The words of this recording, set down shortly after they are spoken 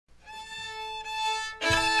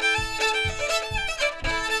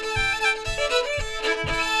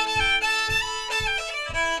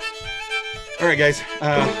All right, guys.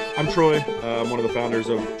 I'm Troy. I'm one of the founders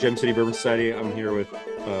of Gem City Bourbon Society. I'm here with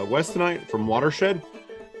Wes tonight from Watershed.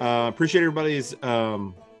 Appreciate everybody's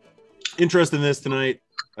interest in this tonight.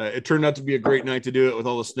 It turned out to be a great night to do it with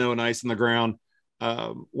all the snow and ice on the ground.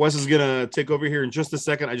 Wes is going to take over here in just a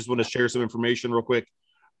second. I just want to share some information real quick.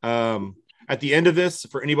 At the end of this,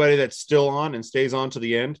 for anybody that's still on and stays on to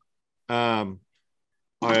the end, I'm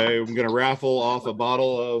going to raffle off a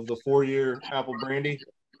bottle of the 4-year apple brandy.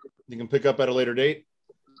 You can pick up at a later date.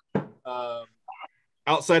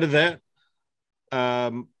 Outside of that,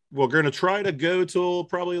 we're going to try to go till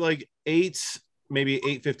probably like 8, maybe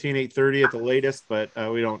 8:15, 8:30 at the latest, but I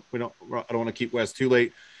don't want to keep Wes too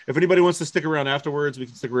late. If anybody wants to stick around afterwards, we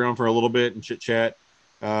can stick around for a little bit and chit chat.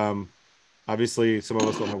 Obviously some of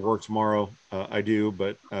us don't have work tomorrow. I do,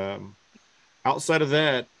 but outside of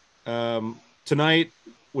that, tonight,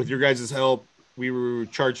 with your guys' help, we were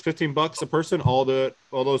charged $15 a person. All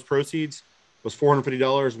those proceeds was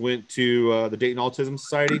 $450 went to the Dayton Autism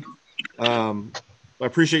Society. I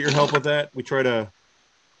appreciate your help with that. We try to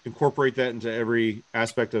incorporate that into every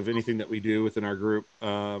aspect of anything that we do within our group.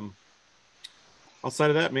 Outside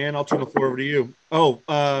of that, man, I'll turn the floor over to you. Oh,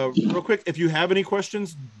 real quick, if you have any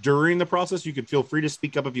questions during the process, you can feel free to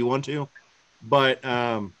speak up if you want to. But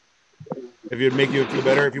if it'd make you feel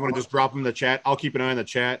better, if you want to just drop them in the chat, I'll keep an eye on the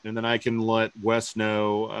chat, and then I can let Wes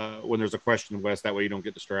know when there's a question, Wes. That way you don't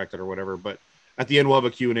get distracted or whatever. But at the end, we'll have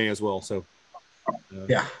a Q&A as well. So,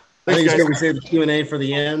 yeah, I thanks, think it's guys. going to save the Q&A for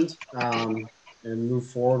the end and move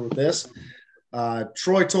forward with this.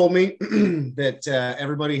 Troy told me that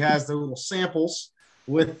everybody has their little samples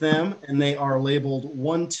with them, and they are labeled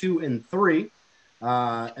 1, 2, and 3.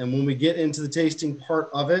 And when we get into the tasting part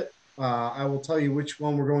of it, I will tell you which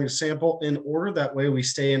one we're going to sample in order. That way we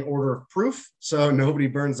stay in order of proof, so nobody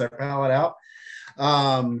burns their palate out.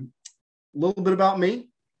 A little bit about me.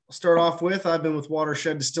 I'll start off with, I've been with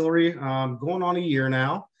Watershed Distillery going on a year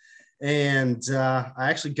now. And I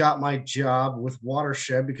actually got my job with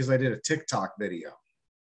Watershed because I did a TikTok video.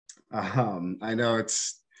 I know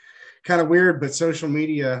it's kind of weird, but social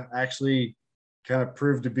media actually kind of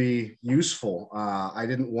proved to be useful. I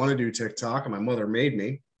didn't want to do TikTok, and my mother made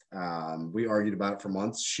me. We argued about it for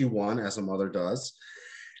months. She won, as a mother does.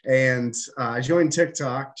 And I joined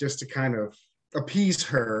TikTok just to kind of appease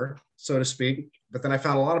her, so to speak. But then I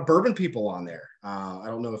found a lot of bourbon people on there. I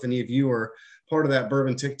don't know if any of you are part of that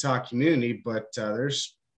bourbon TikTok community, but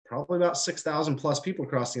there's probably about 6,000 plus people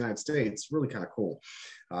across the United States. Really kind of cool.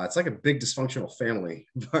 It's like a big dysfunctional family,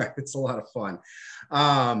 but it's a lot of fun.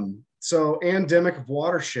 So Ann Demick of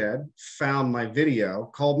Watershed found my video,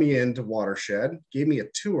 called me into Watershed, gave me a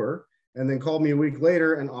tour, and then called me a week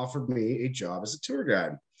later and offered me a job as a tour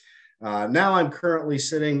guide. Now I'm currently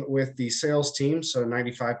sitting with the sales team. So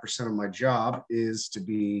 95% of my job is to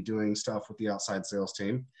be doing stuff with the outside sales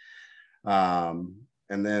team. And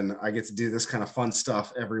then I get to do this kind of fun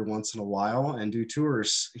stuff every once in a while and do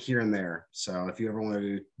tours here and there. So if you ever want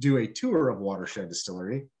to do a tour of Watershed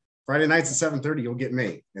Distillery, Friday nights at 7:30, you'll get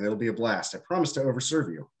me, and it'll be a blast. I promise to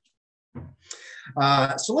overserve you.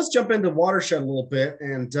 So let's jump into Watershed a little bit,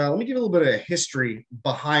 and let me give you a little bit of history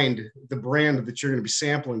behind the brand that you're going to be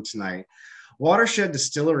sampling tonight. Watershed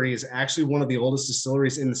Distillery is actually one of the oldest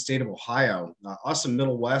distilleries in the state of Ohio. Us in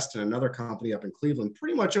Middle West and another company up in Cleveland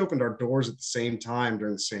pretty much opened our doors at the same time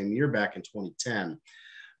during the same year back in 2010.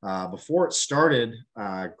 Before it started,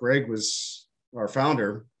 Greg was our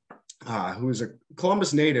founder, who was a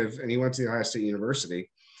Columbus native, and he went to the Ohio State University.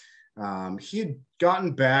 He had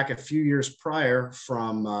gotten back a few years prior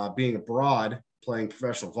from being abroad playing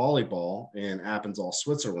professional volleyball in Appenzell,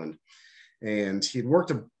 Switzerland. And he had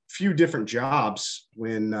worked a few different jobs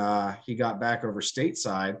when he got back over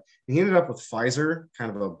stateside. And he ended up with Pfizer,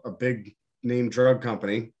 kind of a big name drug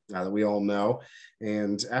company that we all know.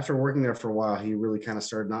 And after working there for a while, he really kind of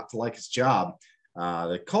started not to like his job.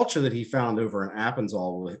 The culture that he found over in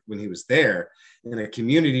Appenzell when he was there, in a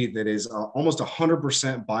community that is almost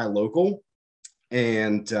 100% buy local,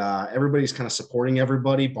 and everybody's kind of supporting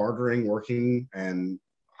everybody, bartering, working, and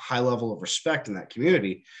high level of respect in that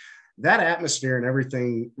community. That atmosphere and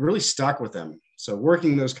everything really stuck with him. So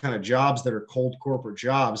working those kind of jobs that are cold corporate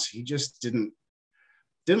jobs, he just didn't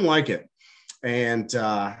like it. And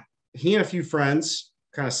he and a few friends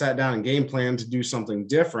kind of sat down and game planned to do something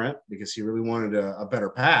different because he really wanted a better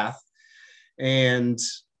path. And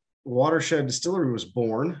Watershed Distillery was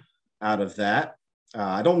born out of that.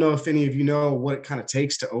 I don't know if any of you know what it kind of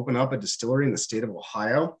takes to open up a distillery in the state of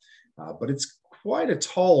Ohio, but it's quite a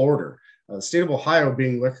tall order. The state of Ohio,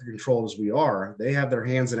 being liquor controlled as we are, they have their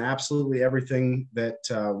hands in absolutely everything that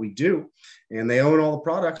we do, and they own all the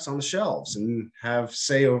products on the shelves and have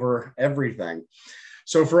say over everything.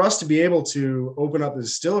 So for us to be able to open up the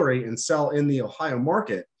distillery and sell in the Ohio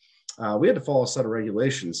market, we had to follow a set of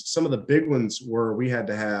regulations. Some of the big ones were we had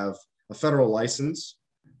to have a federal license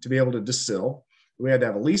to be able to distill. We had to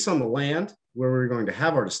have a lease on the land where we were going to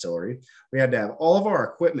have our distillery. We had to have all of our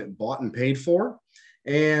equipment bought and paid for.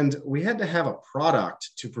 And we had to have a product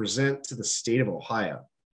to present to the state of Ohio.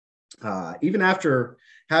 Even after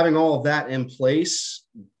having all of that in place,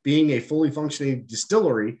 being a fully functioning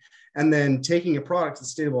distillery, and then taking a product to the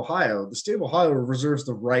state of Ohio reserves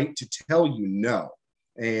the right to tell you no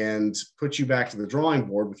and put you back to the drawing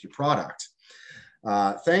board with your product.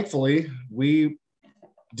 Thankfully, we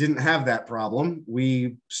didn't have that problem.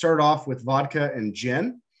 We started off with vodka and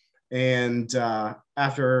gin. And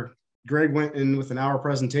after Greg went in with an hour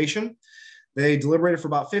presentation, they deliberated for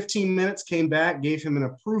about 15 minutes, came back, gave him an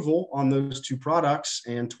approval on those two products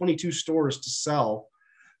and 22 stores to sell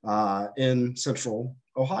in Central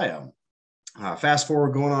Ohio. Fast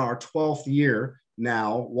forward, going on our 12th year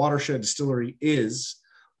now, Watershed Distillery is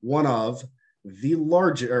one of the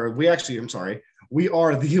largest, we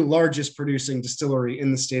are the largest producing distillery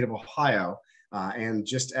in the state of Ohio. And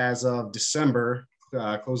just as of December,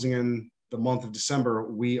 closing in the month of December,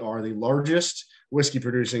 we are the largest whiskey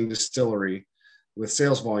producing distillery with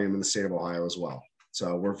sales volume in the state of Ohio as well.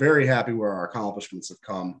 So we're very happy where our accomplishments have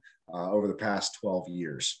come over the past 12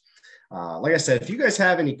 years. Like I said, if you guys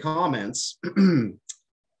have any comments,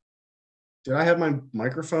 did I have my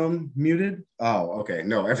microphone muted? Oh, okay.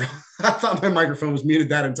 No, I thought my microphone was muted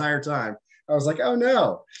that entire time. I was like, oh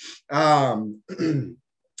no.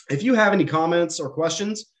 If you have any comments or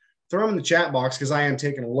questions, throw them in the chat box because I am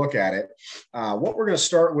taking a look at it. What we're going to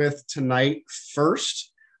start with tonight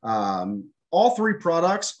first, all three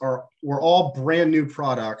products were all brand new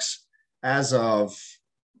products as of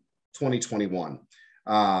 2021.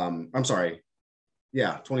 I'm sorry.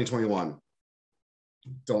 Yeah, 2021.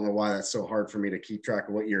 Don't know why that's so hard for me to keep track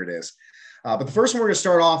of what year it is. But the first one we're going to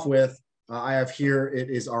start off with, I have here, it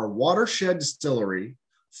is our Watershed Distillery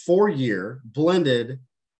 4-year blended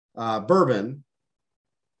bourbon.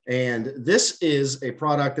 And this is a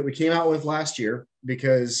product that we came out with last year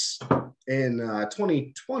because in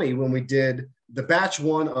 2020, when we did the batch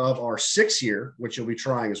 1 of our 6-year, which you'll be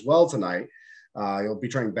trying as well tonight, you'll be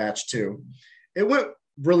trying batch 2. It went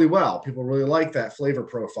really well. People really like that flavor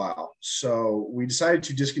profile. So we decided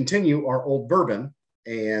to discontinue our old bourbon.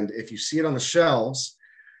 And if you see it on the shelves,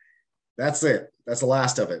 that's it. That's the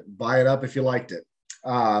last of it. Buy it up if you liked it.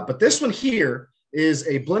 But this one here is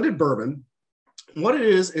a blended bourbon. What it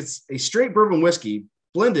is, it's a straight bourbon whiskey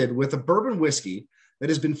blended with a bourbon whiskey that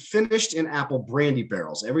has been finished in apple brandy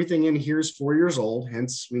barrels. Everything in here is 4 years old.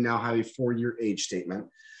 Hence, we now have a 4-year age statement.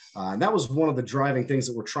 And that was one of the driving things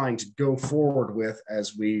that we're trying to go forward with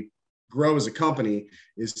as we grow as a company,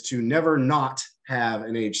 is to never not have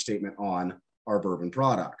an age statement on our bourbon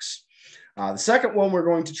products. The second one we're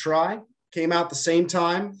going to try came out the same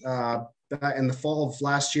time in the fall of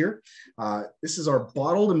last year. This is our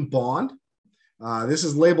Bottled and Bond. This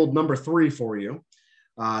is labeled number 3 for you.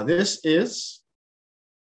 This is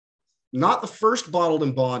not the first Bottled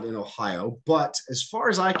and Bond in Ohio, but as far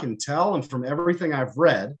as I can tell, and from everything I've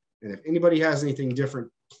read, and if anybody has anything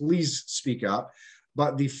different, please speak up,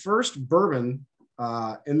 but the first bourbon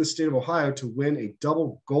in the state of Ohio to win a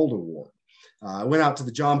double gold award. I went out to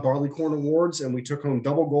the John Barleycorn Awards and we took home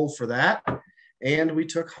double gold for that. And we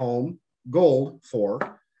took home gold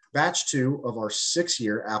for batch 2 of our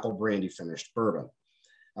 6-year apple brandy finished bourbon.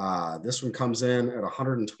 This one comes in at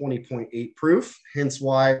 120.8 proof, hence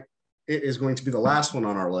why it is going to be the last one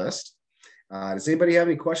on our list. Does anybody have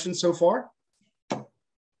any questions so far?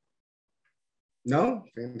 No?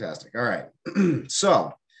 Fantastic. All right.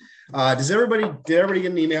 So did everybody get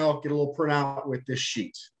an email, get a little printout with this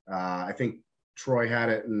sheet? I think Troy had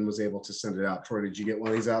it and was able to send it out. Troy, did you get one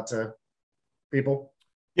of these out to people?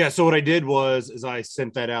 Yeah. So what I did was I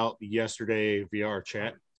sent that out yesterday via our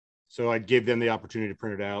chat. So I gave them the opportunity to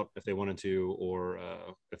print it out if they wanted to, or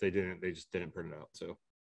if they didn't, they just didn't print it out. So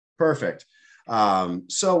perfect.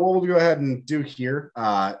 So what we'll go ahead and do here,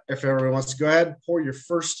 if everyone wants to go ahead, pour your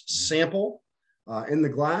first sample in the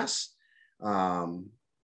glass and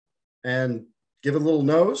give it a little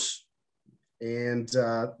nose and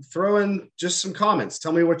throw in just some comments.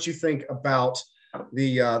 Tell me what you think about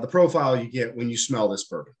the profile you get when you smell this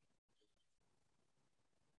bourbon.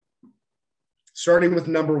 Starting with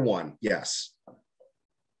number 1, yes.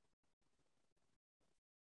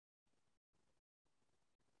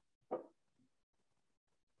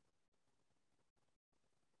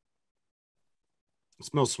 It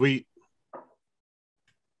smells sweet.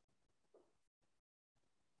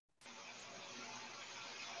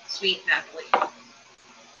 Sweet Napoli.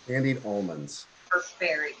 Candied almonds. Or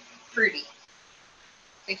berry. Fruity.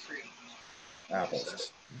 Say fruity.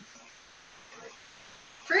 Apples.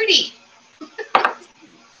 Fruity. I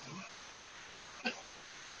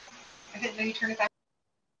didn't know you turned it back.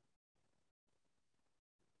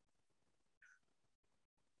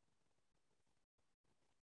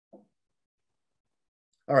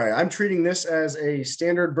 All right, I'm treating this as a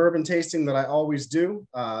standard bourbon tasting that I always do.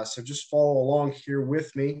 So just follow along here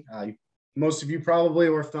with me. Most of you probably,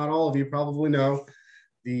 or if not all of you, probably know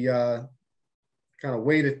the kind of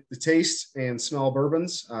way to taste and smell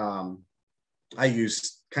bourbons. I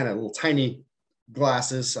use kind of little tiny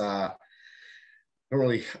glasses. I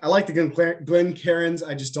like the Glencairns.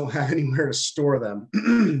 I just don't have anywhere to store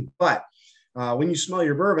them. But when you smell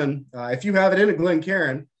your bourbon, if you have it in a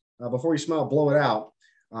Glencairn, before you smell it, blow it out.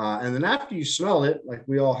 And then after you smell it, like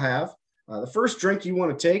we all have, the first drink you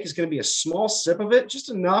want to take is going to be a small sip of it, just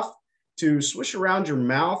enough to swish around your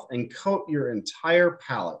mouth and coat your entire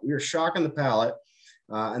palate. We are shocking the palate.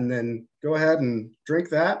 And then go ahead and drink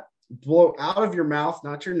that. Blow out of your mouth,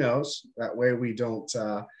 not your nose. That way we don't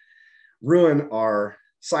ruin our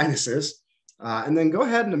sinuses. And then go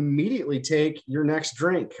ahead and immediately take your next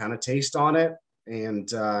drink, kind of taste on it, and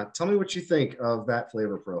tell me what you think of that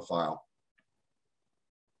flavor profile.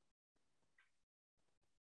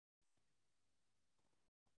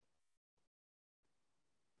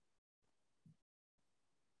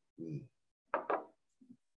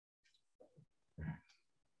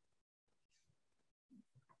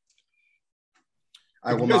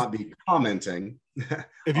 I will not be commenting.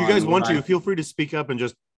 If you guys want to, feel free to speak up and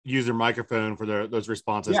just use your microphone for those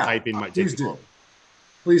responses. Yeah, typing might take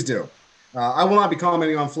Please do. I will not be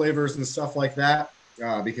commenting on flavors and stuff like that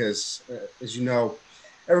because, as you know,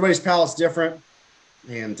 everybody's palate's different,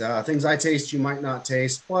 and things I taste you might not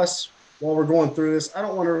taste. Plus, while we're going through this, I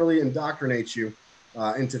don't want to really indoctrinate you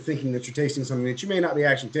into thinking that you're tasting something that you may not be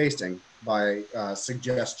actually tasting by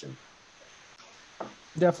suggestion.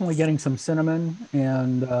 Definitely getting some cinnamon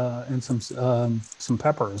and some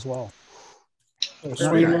pepper as well.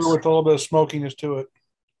 Sweeter nice. With a little bit of smokiness to it.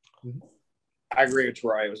 I agree with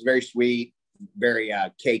Troy. It was very sweet, very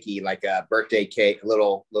cakey, like a birthday cake, a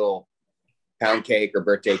little pound cake or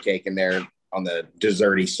birthday cake in there on the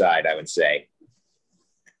desserty side, I would say.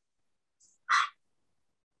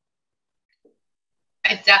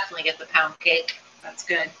 I definitely get the pound cake. That's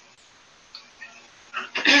good.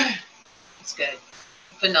 It's good.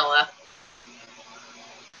 Vanilla.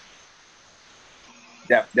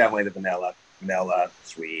 Definitely the vanilla,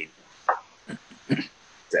 sweet.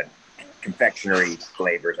 The confectionery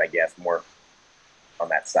flavors, I guess, more on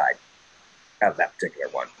that side out of that particular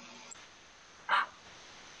one.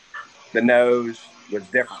 The nose was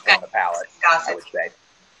different from the palate, I would say.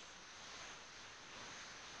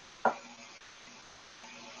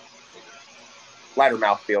 Lighter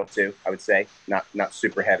mouthfeel too, I would say. Not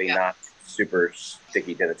super heavy, not super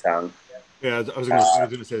sticky to the tongue. Yeah, I was going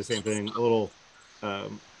to say the same thing. A little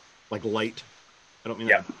like light. I don't mean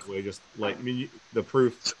that way, just light. I mean the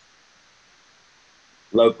proof.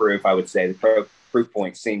 Low proof, I would say. The proof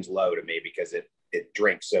point seems low to me because it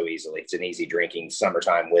drinks so easily. It's an easy drinking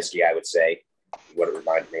summertime whiskey, I would say. What it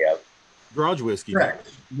reminds me of. Garage whiskey. Correct.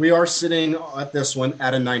 We are sitting at this one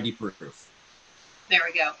at a 90 proof. There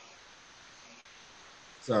we go.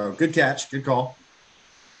 So good catch, good call.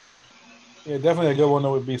 Yeah, definitely a good one that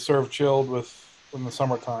would be served chilled in the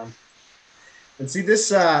summertime. And see,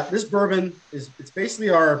 this bourbon it's basically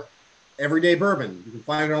our everyday bourbon. You can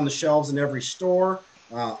find it on the shelves in every store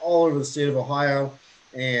all over the state of Ohio,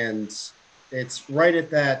 and it's right at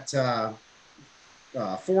that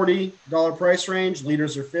 $40 price range.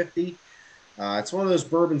 Liters are $50. It's one of those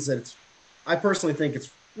bourbons that I personally think it's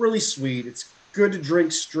really sweet. It's good to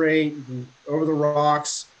drink straight over the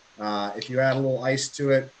rocks. If you add a little ice to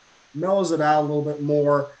it, mellows it out a little bit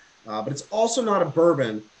more. But it's also not a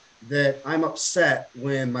bourbon that I'm upset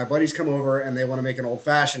when my buddies come over and they want to make an old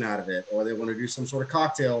fashioned out of it, or they want to do some sort of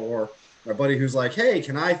cocktail, or my buddy who's like, hey,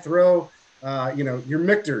 can I throw, your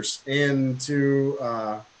Michter's into,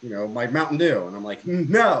 my Mountain Dew? And I'm like,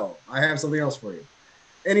 no, I have something else for you.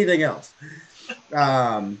 Anything else?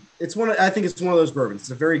 I think it's one of those bourbons.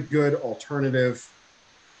 It's a very good alternative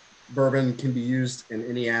bourbon, can be used in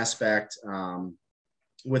any aspect.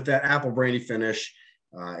 With that apple brandy finish,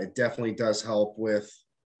 it definitely does help with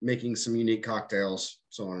making some unique cocktails,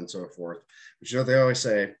 so on and so forth. But you know what they always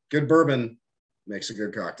say, good bourbon makes a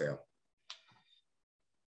good cocktail.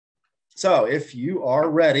 So if you are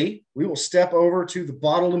ready, we will step over to the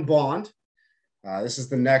bottled and bond. This is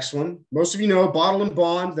the next one. Most of you know bottle and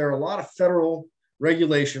bond. There are a lot of federal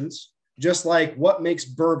regulations, just like what makes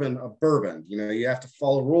bourbon a bourbon. You know, you have to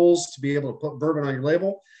follow rules to be able to put bourbon on your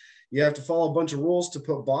label. You have to follow a bunch of rules to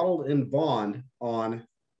put bottled and bond on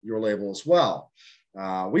your label as well.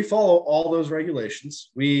 We follow all those regulations.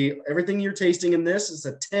 Everything you're tasting in this is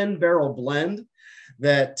a 10-barrel blend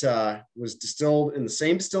that was distilled in the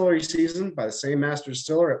same distillery season by the same master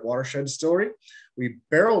distiller at Watershed Distillery. We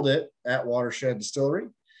barreled it at Watershed Distillery.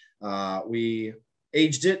 We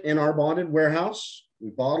aged it in our bonded warehouse. We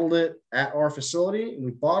bottled it at our facility, and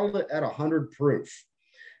we bottled it at 100 proof.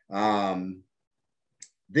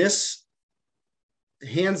 This,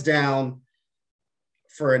 hands down,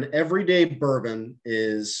 for an everyday bourbon,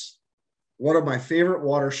 is one of my favorite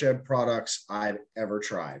Watershed products I've ever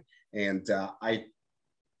tried. And I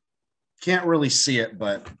can't really see it,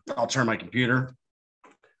 but I'll turn my computer.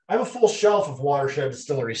 I have a full shelf of Watershed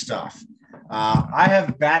Distillery stuff. I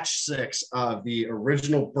have batch 6 of the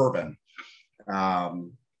original bourbon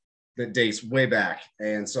that dates way back.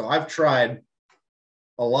 And so I've tried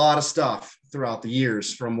a lot of stuff throughout the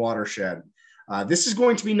years from Watershed. This is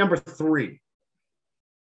going to be number 3.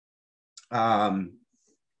 Bottle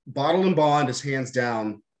and Bond is hands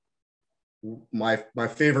down my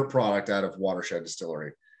favorite product out of Watershed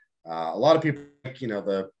Distillery. A lot of people like,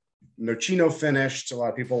 the Nocino finished. A lot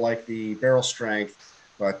of people like the barrel strength,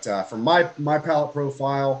 but for my palate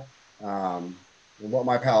profile, and what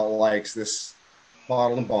my palate likes, this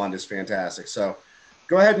Bottle and Bond is fantastic. So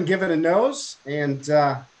go ahead and give it a nose, and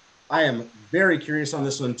I am very curious on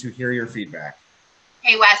this one to hear your feedback.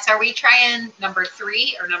 Hey, Wes, are we trying number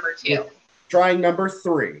 3 or number 2? We're trying number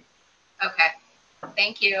 3. Okay.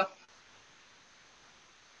 Thank you.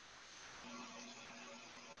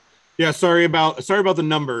 Yeah, sorry about the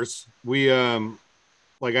numbers. We I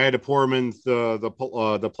had to pour them in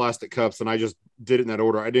the plastic cups, and I just did it in that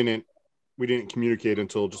order. We didn't communicate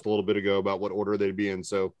until just a little bit ago about what order they'd be in.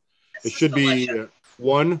 So it should be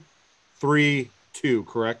 1, 3, 2,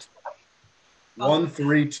 correct? 1,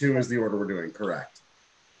 3, 2 is the order we're doing. Correct.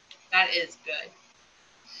 That is good.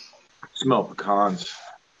 Smell pecans.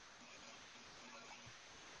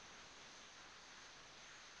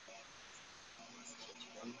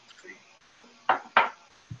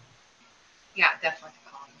 Yeah, definitely.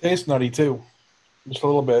 Tastes nutty too, just a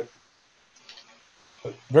little bit.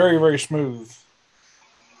 But very, very smooth.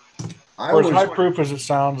 For as high proof as it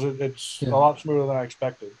sounds, it's a lot smoother than I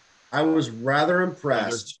expected. I was rather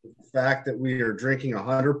impressed with the fact that we are drinking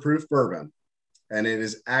 100 proof bourbon, and it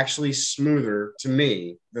is actually smoother to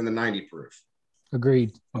me than the 90 proof.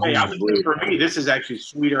 Agreed. Hey, for me, this is actually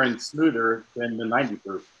sweeter and smoother than the 90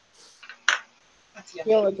 proof. I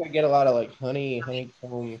feel like I get a lot of like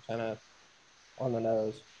honeycomb kind of on the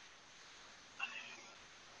nose.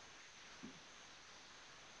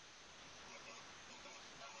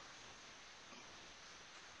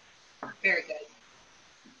 Very good.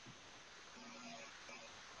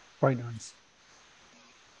 Quite nice.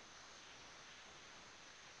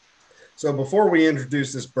 So before we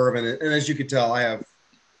introduce this bourbon, and as you can tell, I have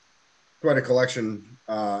quite a collection,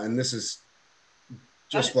 and this is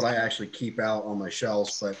just what I actually keep out on my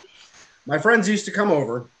shelves. But my friends used to come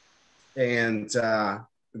over, and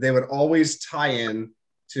they would always tie in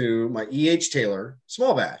to my E.H. Taylor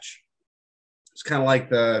small batch. It's kind of like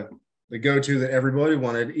the go-to that everybody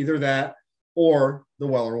wanted, either that or the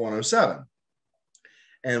Weller 107.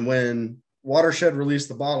 And when Watershed released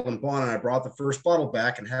the Bottle and Bond, and I brought the first bottle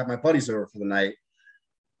back and had my buddies over for the night,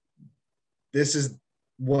 this is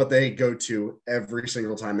what they go to every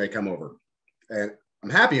single time they come over. And I'm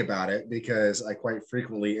happy about it because I quite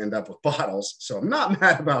frequently end up with bottles. So I'm not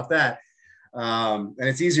mad about that. And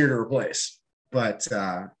it's easier to replace. But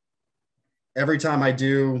every time I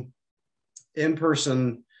do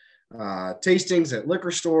in-person tastings at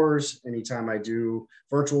liquor stores, anytime I do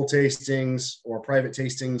virtual tastings or private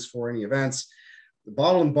tastings for any events, the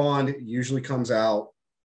Bottle and Bond usually comes out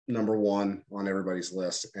number 1 on everybody's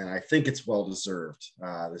list. And I think it's well-deserved.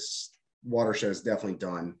 This Watershed is definitely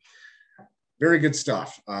done. Very good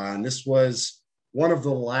stuff. And this was one of the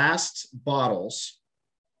last bottles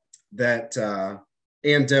that Ann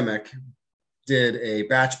Demick did a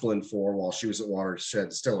batch blend for while she was at Watershed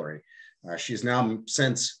Distillery. She's now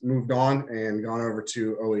since moved on and gone over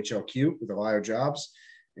to OHLQ with Ohio Jobs,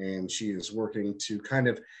 and she is working to kind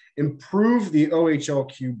of improve the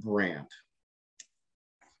OHLQ brand.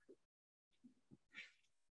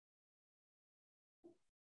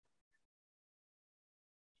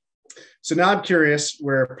 So now I'm curious,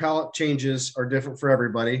 where palate changes are different for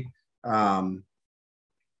everybody. Who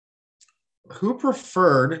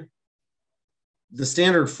preferred the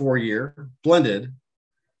standard 4-year blended,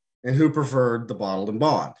 and who preferred the bottled and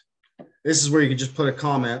bond. This is where you can just put a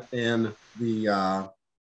comment in the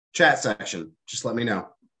chat section. Just let me know.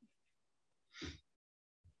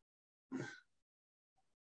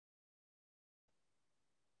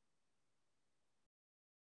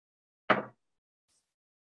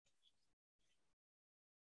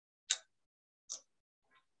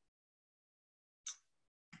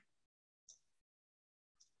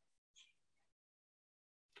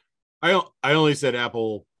 I only said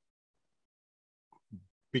apple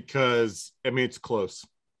because I mean it's close.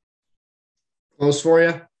 Close for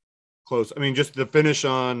you? Close. I mean, just the finish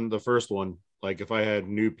on the first one. Like if I had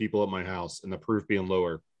new people at my house and the proof being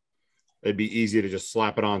lower, it'd be easy to just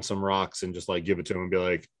slap it on some rocks and just like give it to them and be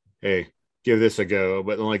like, "Hey, give this a go."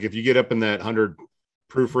 But like if you get up in that 100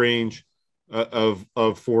 proof range of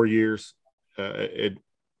 4 years,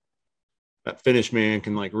 that finish, man,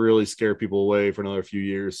 can like really scare people away for another few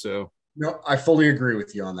years. So no, I fully agree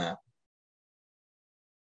with you on that.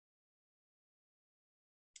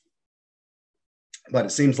 But it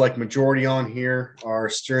seems like majority on here are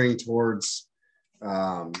steering towards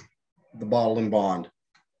the bottled and bond.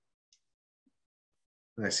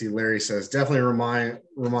 And I see Larry says definitely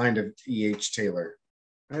remind of E.H. Taylor.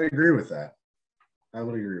 I agree with that. I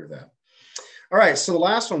would agree with that. All right, so the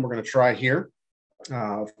last one we're going to try here,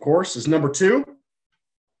 of course, is number 2.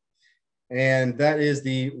 And that is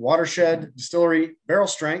the Watershed Distillery Barrel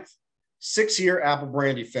Strength 6-year apple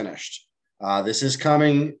brandy finished. This is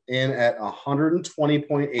coming in at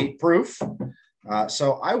 120.8 proof.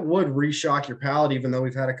 So I would reshock your palate, even though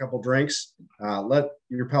we've had a couple drinks. Let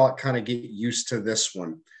your palate kind of get used to this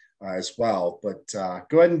one as well. But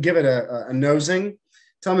go ahead and give it a nosing.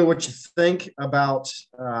 Tell me what you think about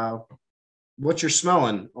what you're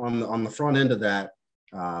smelling on the front end of that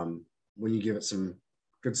when you give it some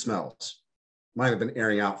good smells. Might have been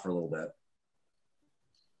airing out for a little bit.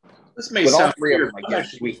 This may sound all three of them, I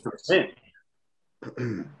guess, sweet.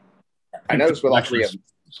 I noticed with all three of them.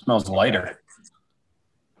 Smells lighter.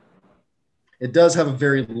 It does have a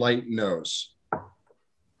very light nose.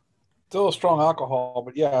 Still a strong alcohol,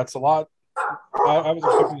 but yeah, it's a lot. I was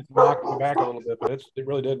expecting it to knock me back a little bit, but it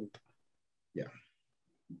really didn't. Yeah.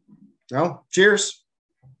 Well, cheers.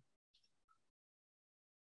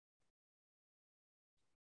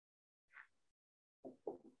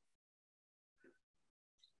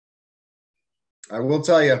 I will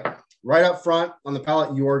tell you, right up front on the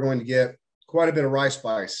palate, you are going to get quite a bit of rye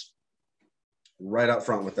spice right up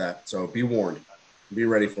front with that. So be warned. Be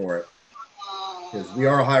ready for it. Because we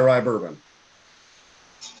are a high rye bourbon.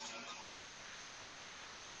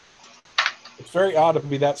 It's very odd to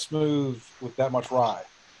be that smooth with that much rye.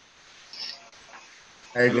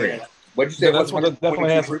 I agree. What'd you say? Yeah, that's one that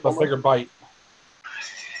definitely has a bigger bite.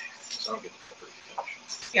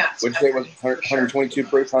 Yeah. What'd you say was 122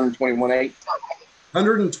 proof, 121.8?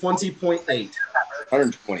 120.8.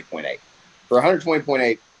 120.8. For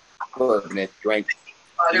 120.8 bourbon, it drank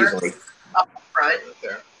easily. Up front.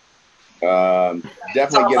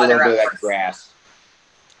 Definitely get a little bit of that grass.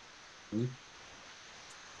 A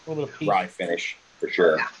little bit of peat. Rye finish, for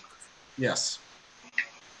sure. Yes.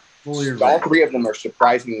 Fully agree. All three of them are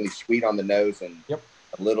surprisingly sweet on the nose and Yep.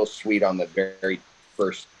 a little sweet on the very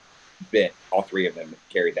first bit. All three of them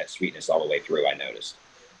carried that sweetness all the way through, I noticed.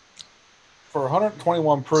 For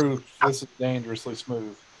 121 proof, this is dangerously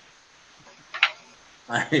smooth.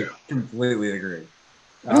 I completely agree.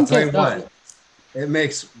 I'll tell you what, it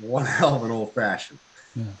makes one hell of an old fashioned.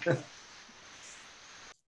 Yeah.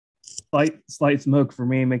 Slight smoke for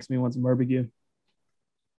me makes me want some barbecue.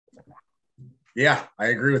 Yeah, I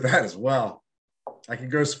agree with that as well. I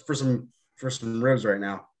could go for some ribs right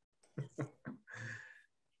now.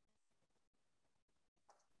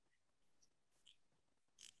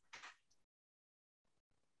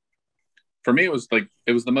 For me, it was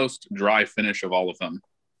the most dry finish of all of them.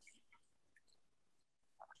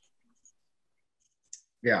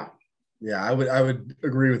 Yeah, I would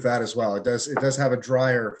agree with that as well. It does have a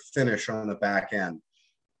drier finish on the back end.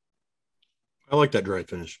 I like that dry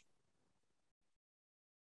finish.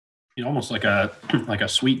 Almost like a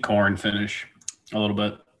sweet corn finish, a little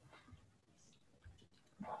bit.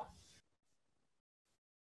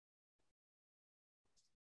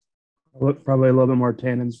 Probably a little bit more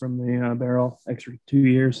tannins from the barrel. Extra 2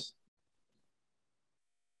 years.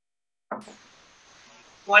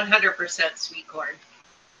 100% sweet corn.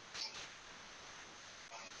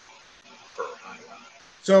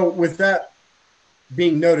 So with that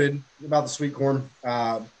being noted about the sweet corn,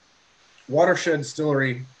 Watershed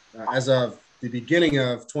Distillery, as of the beginning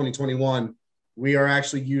of 2021, we are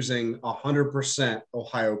actually using 100%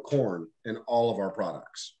 Ohio corn in all of our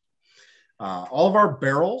products. All of our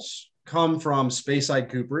barrels come from Speyside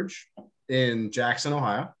Cooperage in Jackson,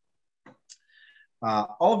 Ohio.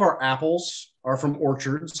 All of our apples are from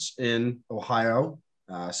orchards in Ohio.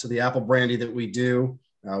 So the apple brandy that we do,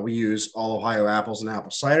 we use all Ohio apples and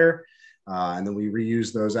apple cider. And then we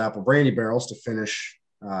reuse those apple brandy barrels to finish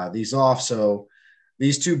these off. So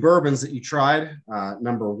these two bourbons that you tried,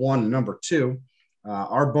 number 1 and number 2,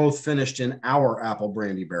 are both finished in our apple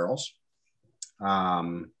brandy barrels.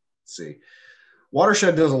 Let's see.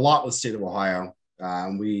 Watershed does a lot with the state of Ohio.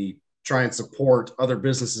 We try and support other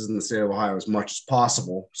businesses in the state of Ohio as much as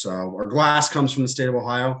possible. So our glass comes from the state of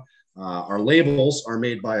Ohio. Our labels are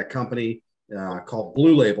made by a company called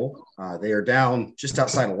Blue Label. They are down just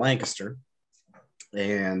outside of Lancaster.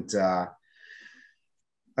 And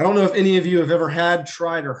I don't know if any of you have ever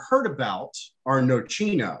tried or heard about our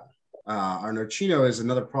Nocino. Our Nocino is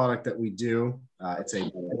another product that we do. It's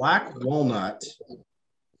a black walnut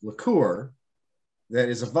liqueur that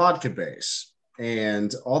is a vodka base.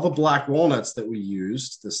 And all the black walnuts that we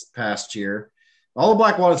used this past year, all the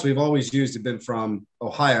black walnuts we've always used have been from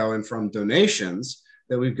Ohio and from donations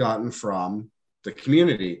that we've gotten from the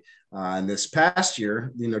community. And this past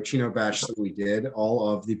year, the Nocino batch that we did, all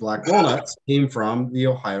of the black walnuts came from the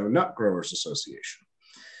Ohio Nut Growers Association.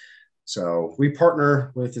 So we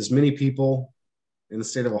partner with as many people in the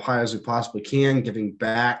state of Ohio as we possibly can, giving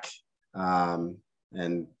back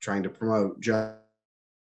and trying to promote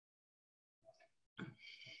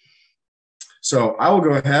So I will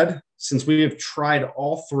go ahead, since we have tried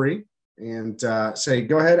all three, and say,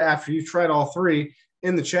 go ahead after you've tried all three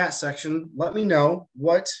in the chat section. Let me know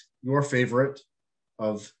what your favorite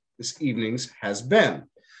of this evening's has been.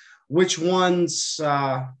 Which one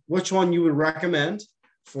you would recommend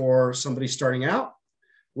for somebody starting out?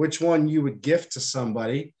 Which one you would gift to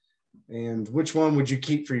somebody? And which one would you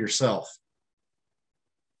keep for yourself?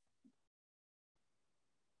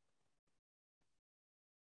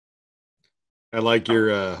 I like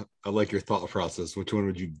your thought process. Which one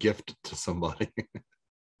would you gift to somebody?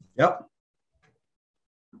 Yep.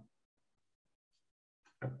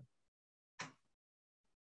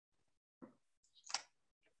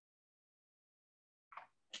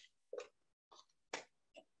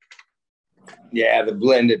 Yeah, the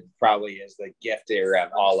blended probably is the gift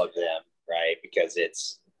around all of them, right? Because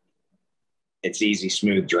it's easy,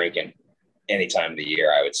 smooth drinking any time of the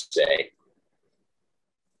year, I would say.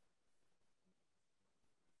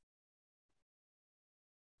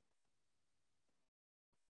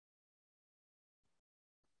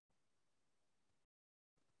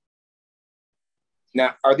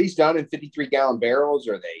 Now, are these done in 53-gallon barrels?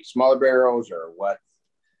 Or are they smaller barrels, or what?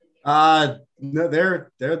 No,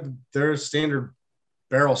 they're standard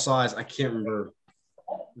barrel size. I can't remember.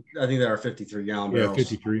 I think they are 53-gallon barrels. Yeah,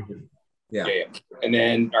 53. Yeah. Okay. And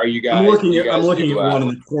then, are you guys? I'm looking at one in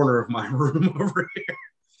the corner of my room over here.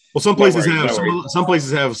 Well, some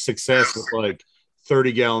places have success with like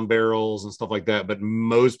 30-gallon barrels and stuff like that, but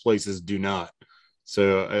most places do not.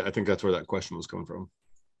 So I think that's where that question was coming from.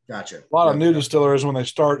 Gotcha. A lot of new distillers, when they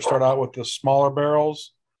start out with the smaller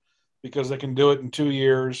barrels because they can do it in 2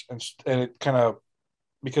 years, and it kind of,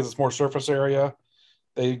 because it's more surface area,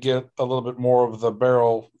 they get a little bit more of the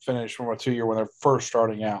barrel finish from a 2 year when they're first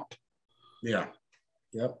starting out. Yeah.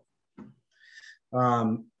 Yep.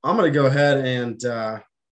 I'm going to go ahead and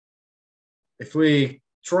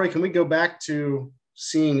Troy, can we go back to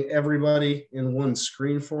seeing everybody in one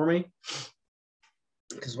screen for me?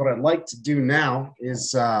 Because what I'd like to do now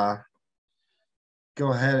is go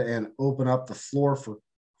ahead and open up the floor for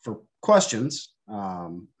questions.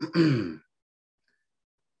 And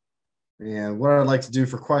what I'd like to do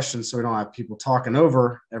for questions, so we don't have people talking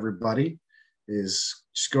over everybody, is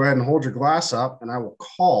just go ahead and hold your glass up, and I will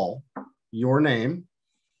call your name.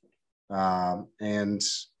 And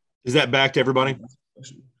is that back to everybody?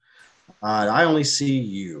 I only see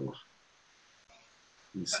you.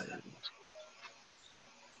 Let me see.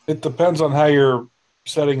 It depends on how your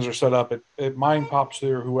settings are set up. Mine pops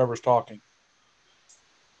through whoever's talking.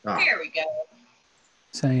 There we go.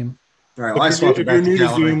 Same. All right. Well, if you're new to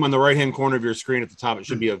Zoom, on the right-hand corner of your screen at the top, it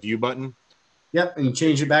should be a view button. Yep, and you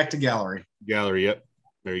change it back to gallery. Gallery, yep.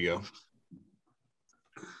 There you go.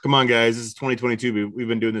 Come on, guys. This is 2022. We've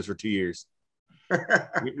been doing this for 2 years.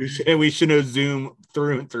 we should know Zoom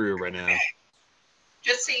through and through right now.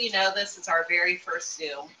 Just so you know, this is our very first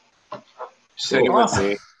Zoom.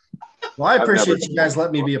 Awesome. Well, I appreciate you guys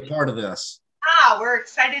letting me be a part of this. We're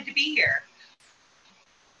excited to be here.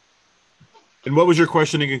 And what was your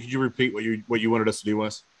question again? Could you repeat what you wanted us to do,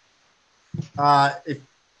 Wes?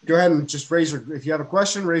 go ahead and just if you have a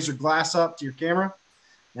question, raise your glass up to your camera,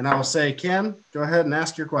 and I will say, Ken, go ahead and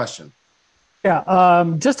ask your question. Yeah,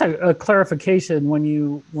 just a clarification. When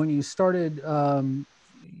you started,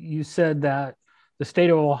 you said that the state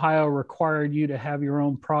of Ohio required you to have your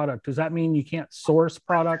own product. Does that mean you can't source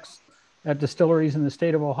products at distilleries in the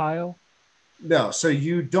state of Ohio? No, so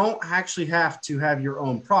you don't actually have to have your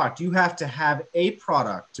own product. You have to have a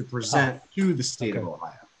product to present to the state of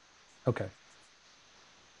Ohio. Okay.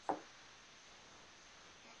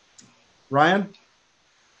 Ryan?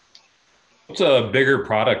 What's a bigger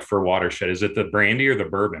product for Watershed? Is it the brandy or the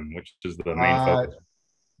bourbon, which is the main focus?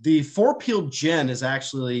 The Four Peeled Gin is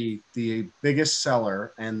actually the biggest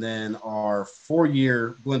seller, and then our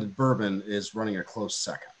 4-year blended bourbon is running a close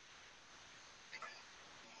second.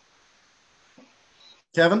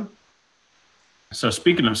 Kevin? So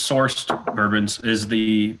speaking of sourced bourbons,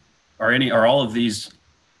 are all of these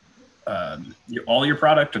all your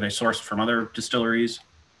product? Are they sourced from other distilleries?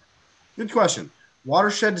 Good question.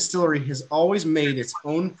 Watershed Distillery has always made its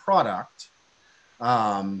own product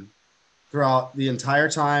throughout the entire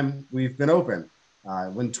time we've been open.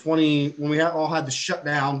 When we all had to shut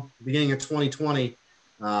down beginning of 2020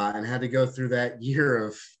 and had to go through that year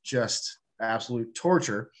of just absolute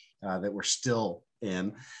torture that we're still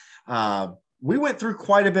in, we went through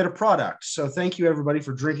quite a bit of product. So thank you everybody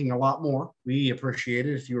for drinking a lot more. We appreciate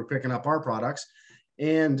it if you were picking up our products.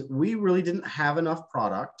 And we really didn't have enough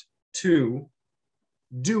product to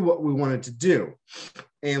do what we wanted to do.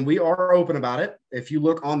 And we are open about it. If you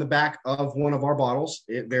look on the back of one of our bottles,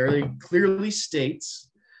 it very clearly states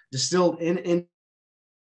distilled in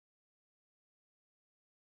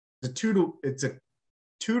it's a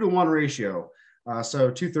 2-to-1 ratio.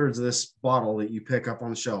 So 2/3 of this bottle that you pick up on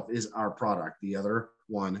the shelf is our product. The other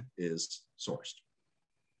one is sourced.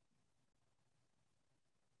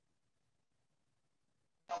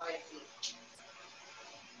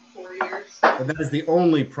 And that is the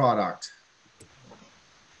only product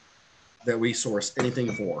that we source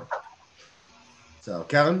anything for. So,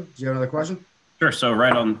 Kevin, do you have another question? Sure. So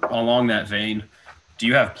right along that vein, do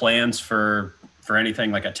you have plans for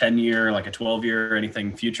anything like a 10-year, like a 12-year,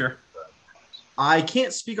 anything future? I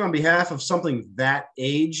can't speak on behalf of something that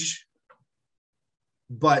age,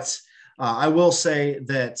 but I will say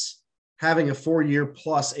that having a 4-year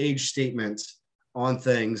plus age statement on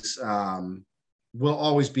things will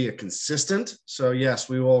always be a consistent. So yes,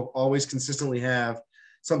 we will always consistently have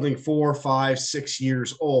something 4, 5, 6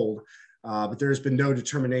 years old, but there's been no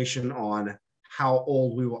determination on how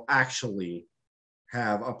old we will actually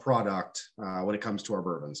have a product when it comes to our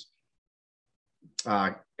bourbons.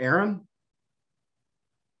 Aaron?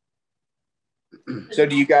 So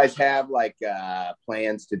do you guys have like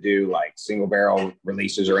plans to do like single barrel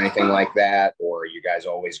releases or anything like that? Or are you guys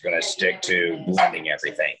always going to stick to blending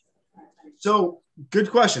everything? So good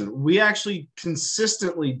question. We actually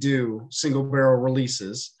consistently do single barrel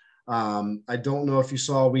releases. I don't know if you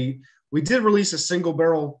saw, we did release a single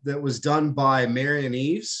barrel that was done by Mary and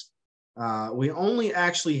Eves. We only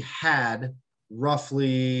actually had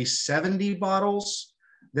roughly 70 bottles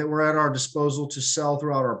that were at our disposal to sell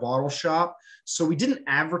throughout our bottle shop. So we didn't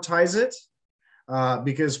advertise it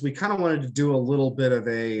because we kind of wanted to do a little bit of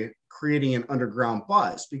creating an underground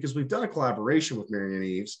buzz, because we've done a collaboration with Mary and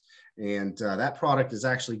Eves, and that product is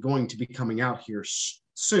actually going to be coming out here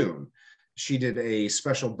soon. She did a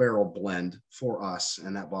special barrel blend for us,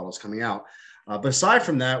 and that bottle is coming out. But aside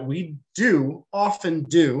from that, we often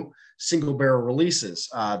do single barrel releases.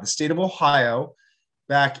 The state of Ohio,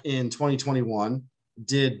 back in 2021,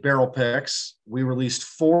 did barrel picks. We released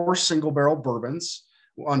 4 single barrel bourbons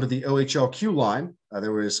under the OHLQ line.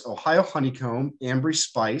 There was Ohio Honeycomb, Ambry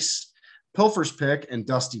Spice, Pilfer's Pick, and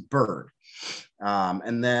Dusty Bird.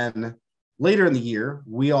 And then later in the year,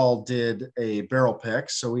 we all did a barrel pick.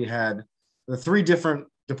 So we had the 3 different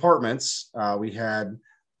departments. We had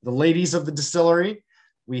the ladies of the distillery,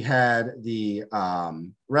 we had the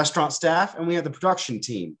restaurant staff, and we had the production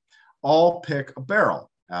team all pick a barrel.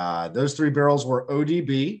 Those 3 barrels were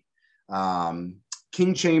ODB,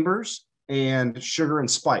 King Chambers, and Sugar and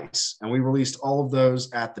Spice. And we released all of those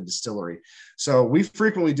at the distillery. So we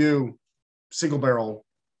frequently do single barrel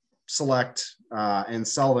select and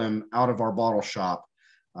sell them out of our bottle shop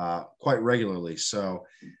quite regularly. So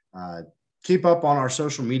keep up on our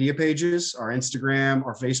social media pages, our Instagram,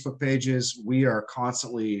 our Facebook pages. We are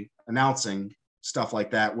constantly announcing stuff like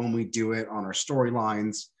that when we do it on our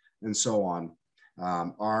storylines and so on.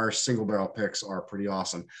 Our single barrel picks are pretty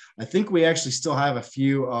awesome. I think we actually still have a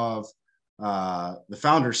few of the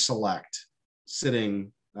Founders Select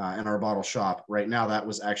sitting in our bottle shop right now. That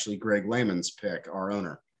was actually Greg Lehman's pick, our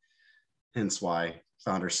owner. Hence why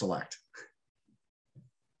Founder Select.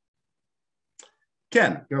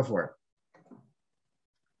 Ken, go for it.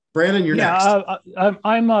 Brandon, you're next.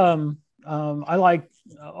 I like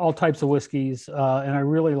all types of whiskeys, and I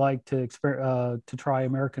really like to try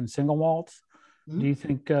American single malts. Mm-hmm. Do you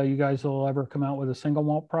think you guys will ever come out with a single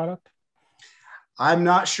malt product? I'm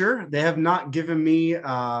not sure. They have not given me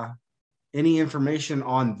any information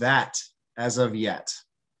on that as of yet.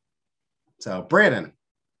 So, Brandon.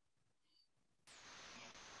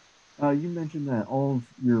 You mentioned that all of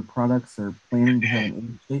your products are planning to have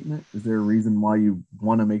an age statement. Is there a reason why you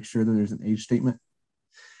want to make sure that there's an age statement?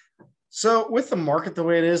 So with the market the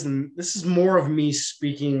way it is, and this is more of me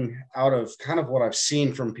speaking out of kind of what I've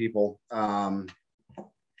seen from people,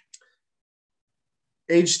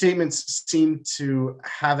 age statements seem to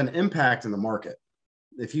have an impact in the market.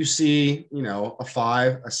 If you see, a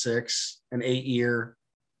 5, a 6, an 8-year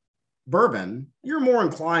bourbon, you're more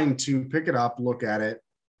inclined to pick it up, look at it,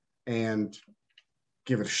 and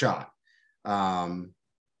give it a shot.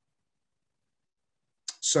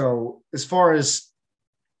 So as far as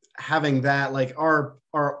having that, like our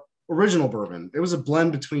original bourbon, it was a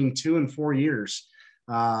blend between 2 and 4 years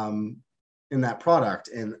in that product.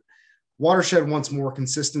 And Watershed wants more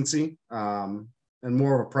consistency and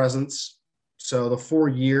more of a presence. So the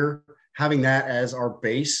 4-year, having that as our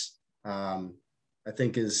base, I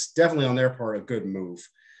think is definitely on their part a good move.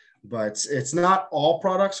 But it's not all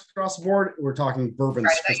products across the board. We're talking bourbon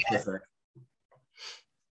specific.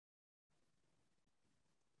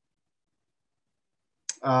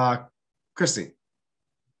 Christy.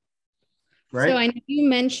 Right? So I know you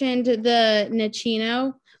mentioned the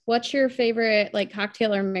Nicino. What's your favorite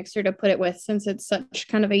cocktail or mixer to put it with, since it's such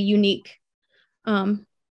kind of a unique item?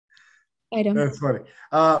 That's funny.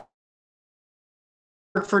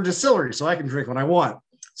 Work for distillery, so I can drink when I want.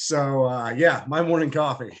 So my morning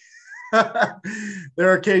coffee. There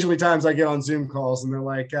are occasionally times I get on Zoom calls and they're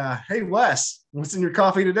like, hey, Wes, what's in your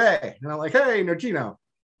coffee today? And I'm like, hey, Nocino.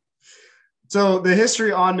 So the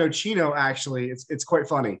history on Nocino, actually, it's quite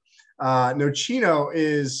funny. Nocino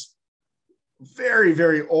is very,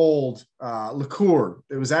 very old liqueur.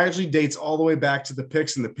 It was actually dates all the way back to the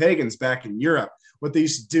Picts and the Pagans back in Europe. What they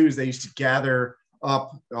used to do is they used to gather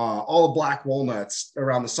up all the black walnuts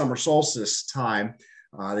around the summer solstice time.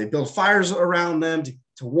 They build fires around them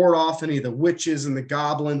to ward off any of the witches and the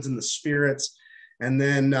goblins and the spirits. And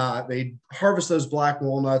then they'd harvest those black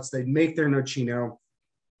walnuts. They'd make their Nocino.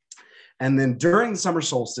 And then during the summer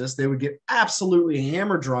solstice, they would get absolutely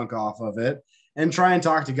hammer drunk off of it and try and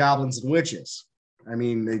talk to goblins and witches. I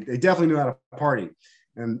mean, they definitely knew how to party.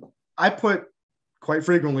 And I put quite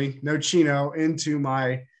frequently Nocino into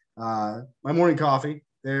my morning coffee.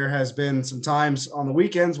 There has been some times on the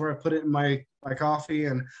weekends where I put it in my coffee,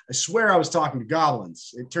 and I swear I was talking to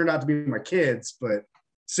goblins. It turned out to be my kids, but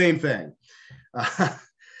same thing.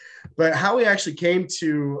 But how we actually came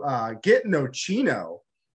to get Nocino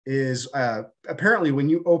is apparently when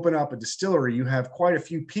you open up a distillery, you have quite a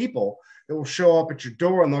few people that will show up at your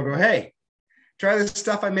door and they'll go, hey, try this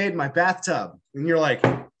stuff I made in my bathtub. And you're like,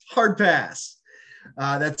 hard pass.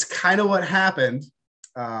 That's kind of what happened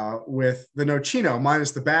with the Nocino,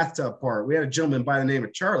 minus the bathtub part. We had a gentleman by the name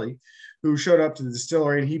of Charlie who showed up to the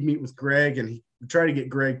distillery, and he'd meet with Greg, and he tried to get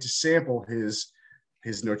Greg to sample his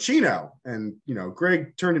Nocino. And,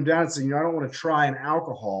 Greg turned him down and said, I don't want to try an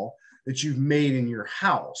alcohol that you've made in your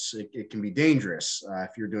house. It can be dangerous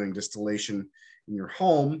if you're doing distillation in your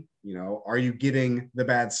home. Are you getting the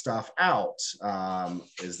bad stuff out?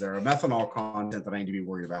 Is there a methanol content that I need to be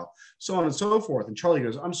worried about? So on and so forth. And Charlie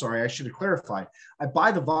goes, I'm sorry, I should have clarified. I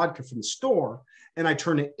buy the vodka from the store and I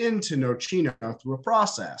turn it into Nocino through a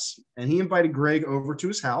process. And he invited Greg over to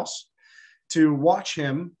his house to watch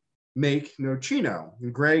him make Nocino.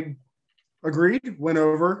 And Greg agreed, went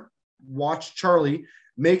over, watched Charlie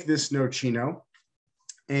make this Nocino,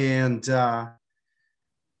 and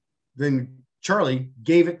then Charlie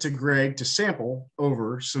gave it to Greg to sample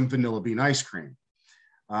over some vanilla bean ice cream.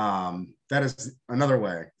 That is another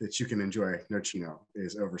way that you can enjoy Nocino,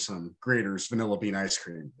 is over some Grater's vanilla bean ice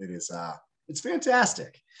cream. It is it's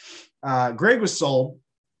fantastic. Greg was sold.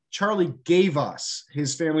 Charlie gave us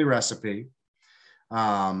his family recipe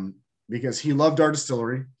because he loved our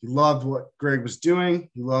distillery. He loved what Greg was doing.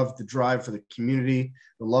 He loved the drive for the community,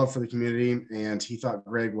 the love for the community, and he thought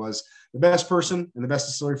Greg was the best person and the best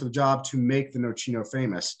distillery for the job to make the Nocino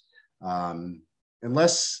famous.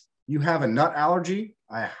 Unless you have a nut allergy,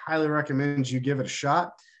 I highly recommend you give it a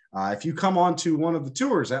shot. If you come on to one of the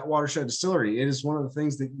tours at Watershed Distillery, it is one of the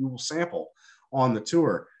things that you will sample on the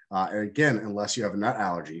tour. Again, unless you have a nut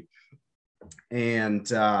allergy.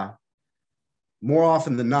 And more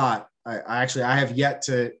often than not, I have yet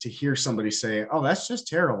to hear somebody say, "Oh, that's just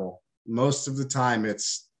terrible." Most of the time,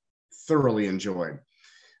 it's thoroughly enjoyed.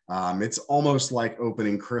 It's almost like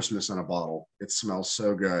opening Christmas in a bottle. It smells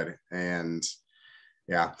so good. And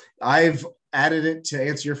yeah, I've added it to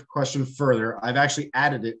answer your question further. I've actually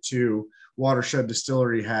added it to Watershed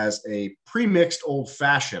Distillery has a pre-mixed old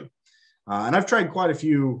fashioned. And I've tried quite a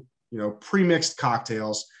few, pre-mixed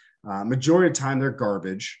cocktails. Majority of the time they're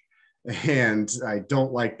garbage and I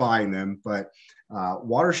don't like buying them, but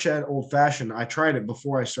Watershed old fashioned, I tried it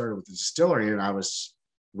before I started with the distillery and I was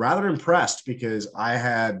rather impressed because I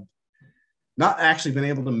had not actually been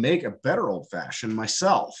able to make a better old fashioned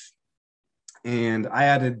myself. And I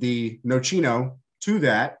added the Nocino to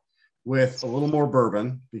that with a little more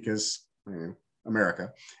bourbon because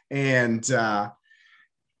America. And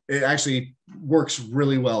it actually works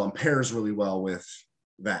really well and pairs really well with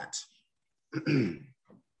that.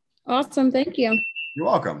 Awesome. Thank you. You're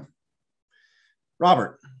welcome.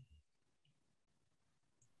 Robert.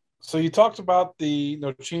 So you talked about the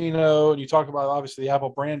Nocino and you talked about obviously the apple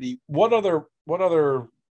brandy. What other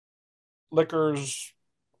liquors,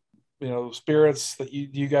 spirits that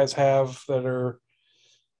you guys have that are,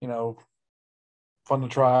 fun to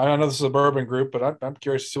try? I know this is a bourbon group, but I'm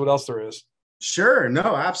curious to see what else there is. Sure.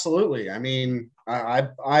 No, absolutely. I mean,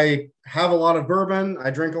 I have a lot of bourbon.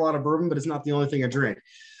 I drink a lot of bourbon, but it's not the only thing I drink.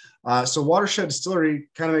 So Watershed Distillery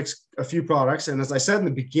kind of makes a few products. And as I said in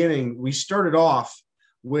the beginning, we started off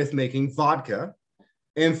with making vodka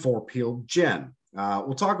and 4-peeled gin.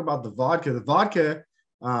 We'll talk about the vodka. The vodka,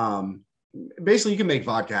 basically you can make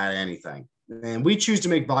vodka out of anything. And we choose to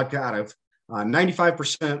make vodka out of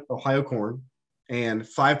 95% Ohio corn and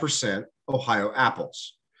 5% Ohio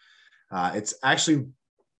apples. It's actually,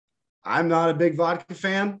 I'm not a big vodka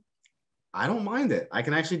fan. I don't mind it. I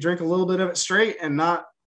can actually drink a little bit of it straight and not,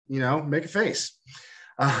 make a face.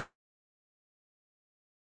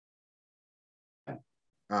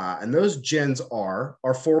 And those gins are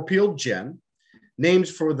our 4-peeled gin, named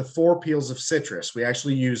for the 4 peels of citrus. We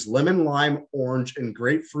actually use lemon, lime, orange, and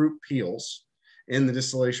grapefruit peels in the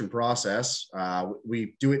distillation process.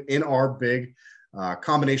 We do it in our big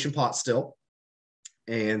combination pot still.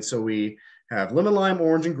 And so we have lemon, lime,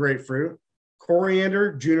 orange, and grapefruit,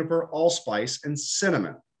 coriander, juniper, allspice, and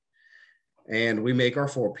cinnamon. And we make our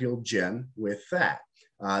 4-peeled gin with that.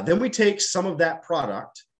 Then we take some of that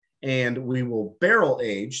product and we will barrel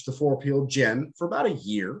age the 4-peeled gin for about a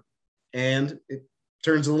year. And it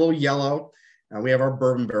turns a little yellow. And we have our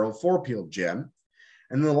bourbon barrel 4-peeled gin.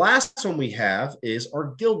 And the last one we have is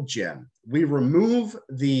our guild gin. We remove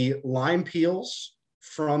the lime peels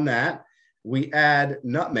from that. We add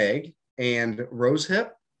nutmeg and rosehip,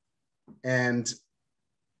 and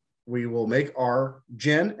we will make our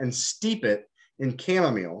gin and steep it in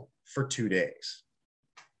chamomile for 2 days.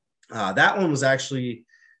 That one was actually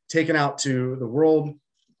taken out to the World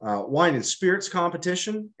Wine and Spirits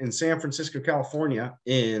Competition in San Francisco, California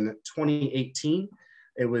in 2018.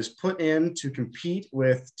 It was put in to compete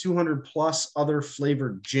with 200 plus other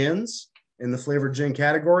flavored gins in the flavored gin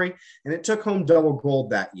category, and it took home double gold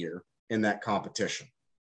that year in that competition.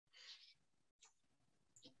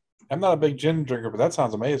 I'm not a big gin drinker, but that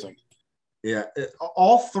sounds amazing. Yeah,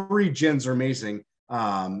 all 3 gins are amazing.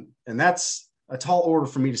 And that's a tall order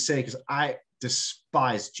for me to say because I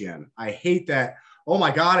despise gin. I hate that. Oh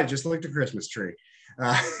my God, I just looked at a Christmas tree.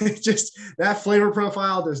 Just that flavor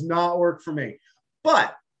profile does not work for me.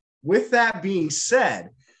 But with that being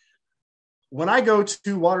said, when I go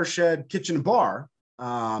to Watershed Kitchen and Bar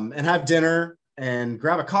and have dinner and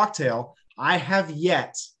grab a cocktail, I have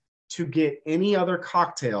yet to get any other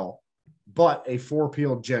cocktail but a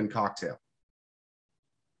 4-peeled gin cocktail.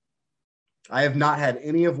 I have not had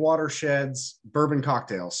any of Watershed's bourbon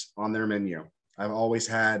cocktails on their menu. I've always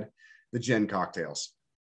had the gin cocktails.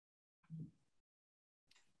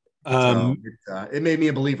 It made me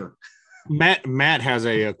a believer. Matt has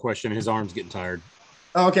a question. His arm's getting tired.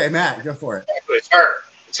 Okay, Matt, go for it. It's her.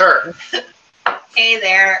 It's her. Hey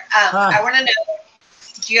there. I want to know,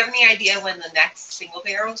 do you have any idea when the next single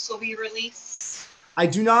barrels will be released? I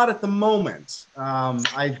do not at the moment.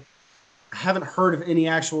 I haven't heard of any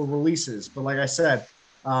actual releases, but like I said,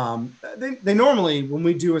 they normally, when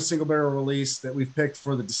we do a single barrel release that we've picked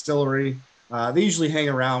for the distillery, they usually hang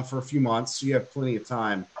around for a few months, so you have plenty of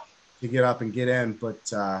time to get up and get in. But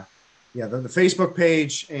yeah, the Facebook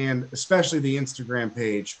page and especially the Instagram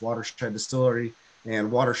page, Watershed Distillery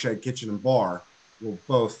and Watershed Kitchen and Bar, will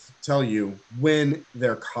both tell you when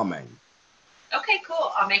they're coming. Okay,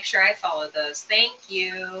 cool. I'll make sure I follow those. Thank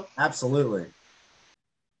you. Absolutely.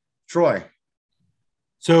 Troy.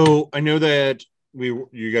 So I know that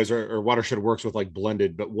you guys are, or Watershed works with like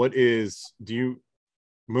blended, but what is,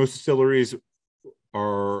 most distilleries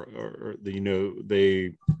are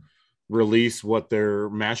they release what their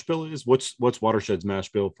mash bill is? What's Watershed's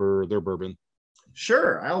mash bill for their bourbon?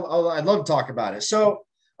 Sure. I'd love to talk about it. So,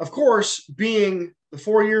 of course, being the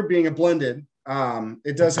 4-year being a blended,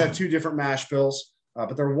 it does have 2 different mash bills,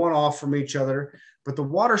 but they're one off from each other. But the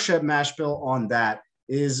Watershed mash bill on that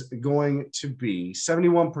is going to be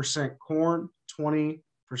 71% corn, 20%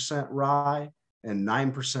 rye, and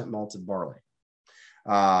 9% malted barley.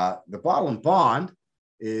 The Bottle and Bond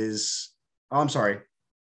is, I'm sorry,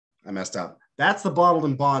 I messed up. That's the Bottled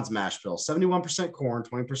and Bonds mash bill, 71% corn,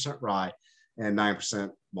 20% rye, and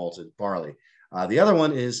 9% malted barley. The other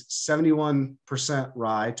one is 71%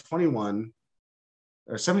 rye, 72%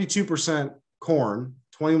 corn,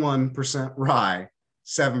 21% rye,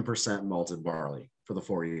 7% malted barley for the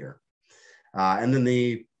 4-year. And then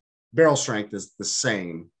the barrel strength is the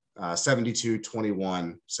same, 72,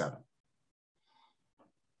 21, 7.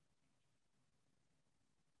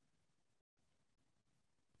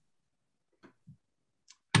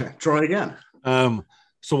 Troy again.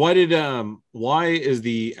 So why is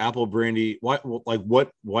the apple brandy, why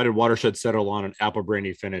did Watershed settle on an apple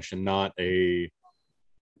brandy finish and not a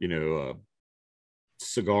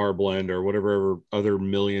cigar blend or whatever other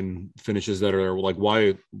million finishes that are there? Like,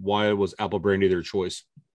 why was apple brandy their choice?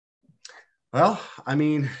 Well, I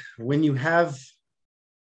mean, when you have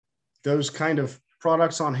those kind of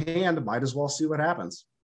products on hand, might as well see what happens.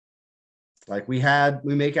 Like we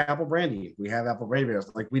make apple brandy. We have apple brandy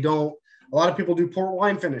barrels. Like a lot of people do port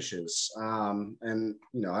wine finishes. And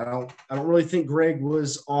I don't really think Greg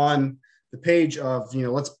was on the page of,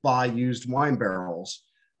 let's buy used wine barrels.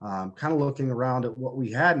 Kind of looking around at what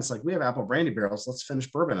we had. And it's like, we have apple brandy barrels. Let's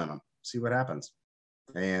finish bourbon in them, see what happens.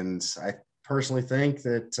 And I personally think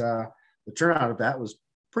that the turnout of that was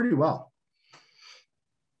pretty well.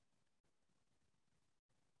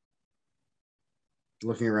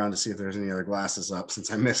 Looking around to see if there's any other glasses up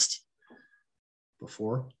since I missed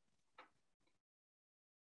before.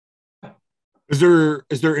 Is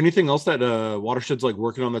there anything else that Watershed's like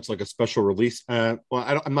working on that's like a special release? Well,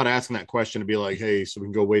 I'm not asking that question to be like, hey, so we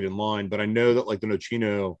can go wait in line. But I know that like the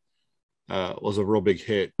Nocino was a real big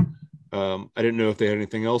hit. I didn't know if they had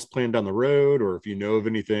anything else planned down the road, or if you know of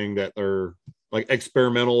anything that are like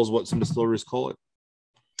experimental, is what some distilleries call it.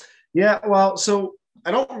 Yeah, well, so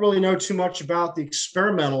I don't really know too much about the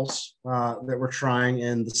experimentals that we're trying,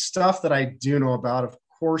 and the stuff that I do know about, of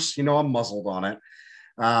course, I'm muzzled on it.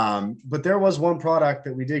 But there was one product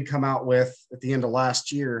that we did come out with at the end of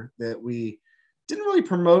last year that we didn't really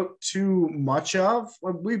promote too much of.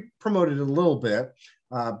 We promoted it a little bit,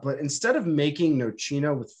 but instead of making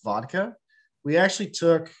Nocino with vodka, we actually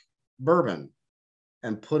took bourbon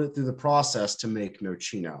and put it through the process to make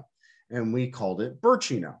Nocino, and we called it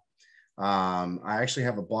Burchino. I actually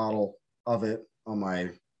have a bottle of it on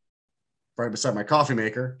right beside my coffee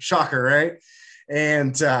maker. Shocker, right?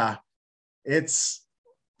 And it's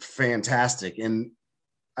fantastic. And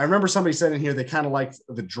I remember somebody said in here they kind of liked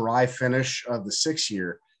the dry finish of the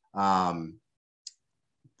 6-year.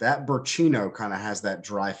 That Burchino kind of has that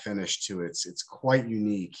dry finish to it. It's quite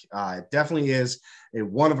unique. It definitely is a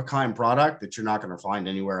one-of-a-kind product that you're not going to find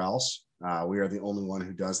anywhere else. We are the only one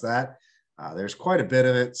who does that. There's quite a bit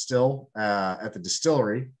of it still at the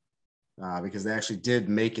distillery because they actually did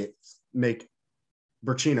make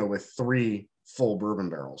Burchino with 3 full bourbon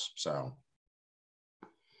barrels. So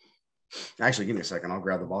actually, give me a second. I'll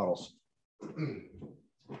grab the bottles.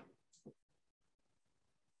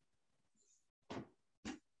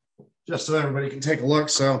 Just so everybody can take a look.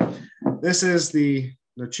 So this is the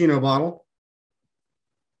Nocino bottle.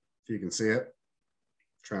 If you can see it.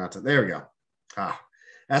 Try not to. There we go.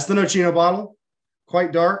 That's the Nocino bottle.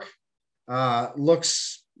 Quite dark.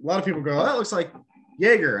 Looks, a lot of people go, that looks like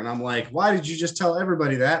Jaeger. And I'm like, why did you just tell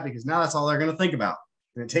everybody that? Because now that's all they're going to think about.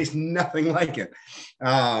 And it tastes nothing like it.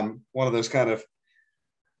 One of those kind of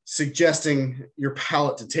suggesting your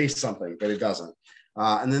palate to taste something, but it doesn't.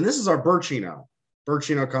 And then this is our Burchino.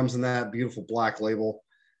 Burchino comes in that beautiful black label.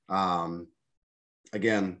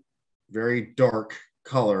 Again, very dark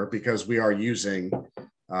color because we are using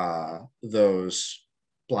those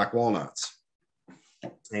black walnuts.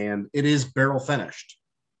 And it is barrel finished.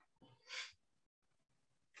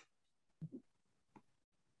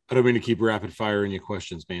 I don't mean to keep rapid firing you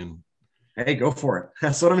questions, man. Hey, go for it.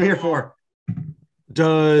 That's what I'm here for.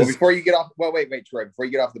 Before you get off, wait, Troy, before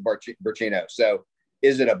you get off the Burchino. So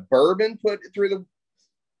is it a bourbon put through the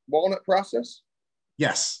walnut process?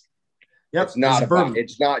 Yes. Yep. It's not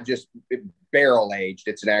it's not just barrel aged.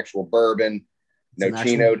 It's an actual bourbon No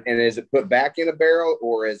chino. And is it put back in a barrel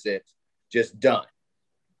or is it just done?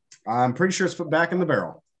 I'm pretty sure it's put back in the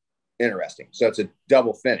barrel. Interesting. So it's a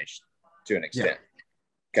double finish to an extent.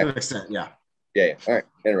 Yeah. To an extent, yeah. Yeah. All right.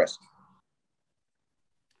 Interesting.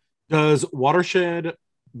 Does Watershed,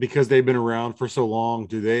 because they've been around for so long,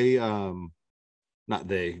 do they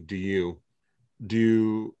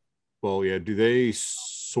do they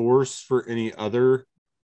source for any other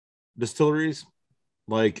distilleries?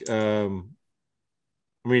 Like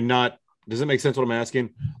does it make sense what I'm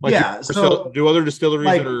asking? Like, yeah. So do other distilleries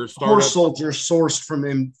like that are startups are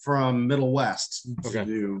sourced from Middle West to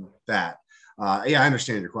do that? Yeah, I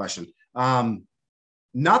understand your question.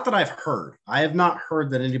 Not that I've heard. I have not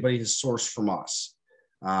heard that anybody has sourced from us.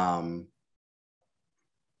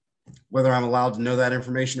 Whether I'm allowed to know that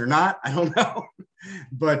information or not, I don't know.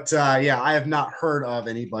 But yeah, I have not heard of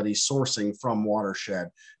anybody sourcing from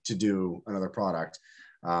Watershed to do another product.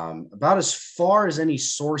 About as far as any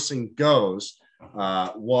sourcing goes,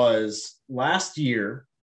 was last year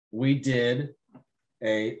we did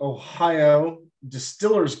a Ohio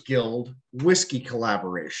Distillers Guild whiskey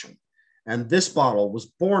collaboration. And this bottle was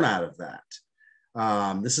born out of that.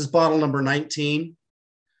 This is bottle number 19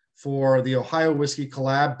 for the Ohio Whiskey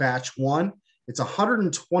Collab Batch 1. It's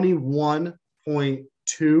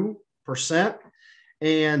 121.2%.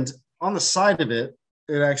 And on the side of it,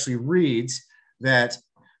 it actually reads that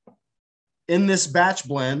in this batch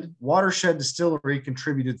blend, Watershed Distillery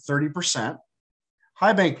contributed 30%.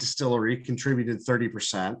 High Bank Distillery contributed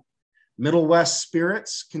 30%. Middle West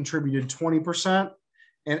Spirits contributed 20%.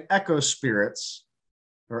 And Echo Spirits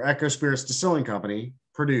Distilling Company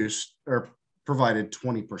provided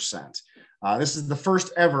 20%. This is the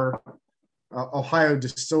first ever Ohio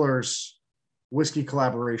Distillers whiskey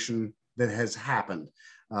collaboration that has happened.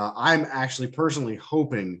 I'm actually personally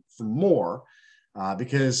hoping for more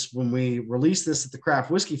because when we released this at the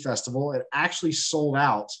Craft Whiskey Festival, it actually sold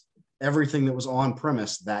out everything that was on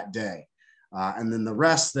premise that day. And then the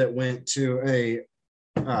rest that went to a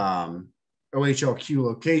OHLQ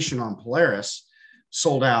location on Polaris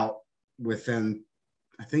sold out within,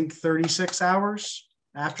 I think, 36 hours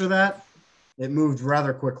after that. It moved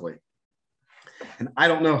rather quickly. And I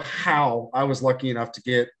don't know how I was lucky enough to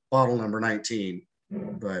get bottle number 19,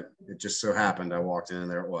 but it just so happened I walked in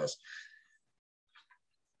and there it was.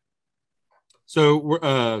 So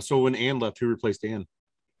when Ann left, who replaced Ann?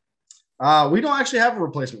 We don't actually have a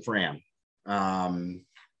replacement for Ann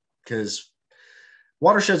because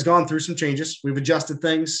Watershed's gone through some changes. We've adjusted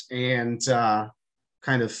things and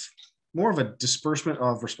kind of more of a disbursement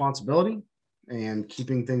of responsibility and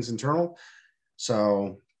keeping things internal.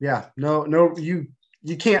 So yeah, no, you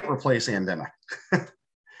can't replace Ann Demick.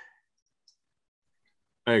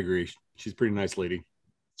 I agree. She's a pretty nice lady.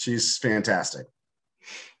 She's fantastic.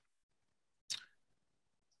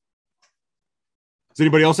 Does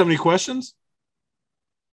anybody else have any questions?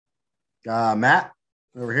 Matt,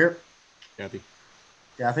 over here. Kathy.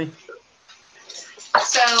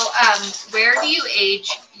 So, where do you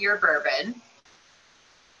age your bourbon?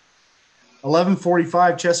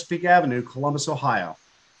 1145 Chesapeake Avenue, Columbus, Ohio.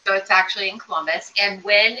 So it's actually in Columbus. And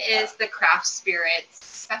when is the Craft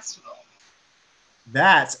Spirits Festival?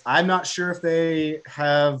 I'm not sure if they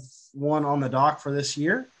have one on the dock for this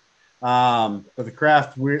year, but the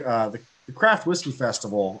Craft Whiskey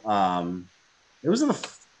Festival, it was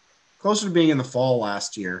closer to being in the fall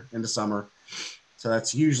last year, into summer. So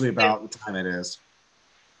that's usually about the time it is.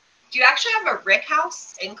 Do you actually have a rick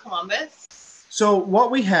house in Columbus? So what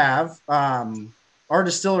we have, our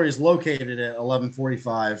distillery is located at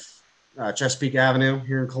 1145 Chesapeake Avenue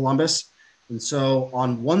here in Columbus. And so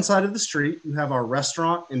on one side of the street, you have our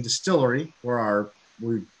restaurant and distillery where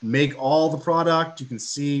we make all the product. You can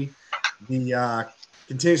see the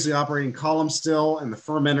continuously operating column still and the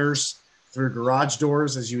fermenters through garage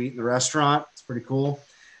doors as you eat in the restaurant. It's pretty cool.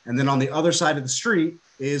 And then on the other side of the street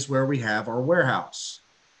is where we have our warehouse.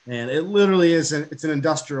 And it literally it's an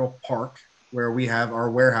industrial park where we have our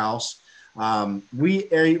warehouse. We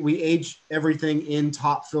age everything in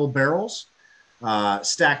top fill barrels,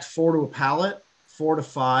 stacked 4 to a pallet, 4 to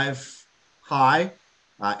 5 high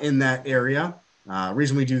in that area.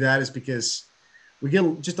 Reason we do that is because we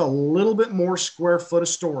get just a little bit more square foot of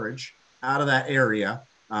storage out of that area.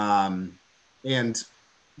 And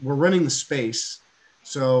we're renting the space.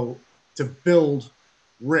 So to build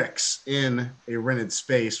ricks in a rented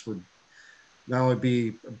space would not only be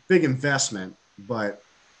a big investment, but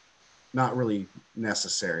not really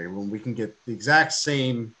necessary when we can get the exact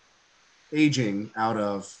same aging out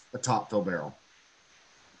of a top fill barrel.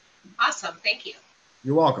 Awesome. Thank you.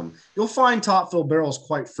 You're welcome. You'll find top fill barrels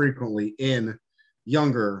quite frequently in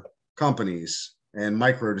younger companies and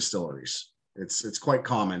micro distilleries. It's quite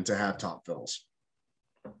common to have top fills.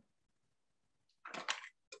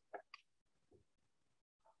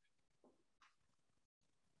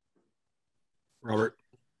 Robert.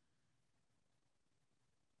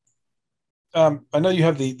 I know you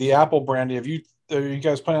have the apple brandy. Are you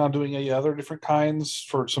guys planning on doing any other different kinds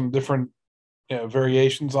for some different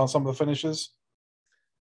variations on some of the finishes?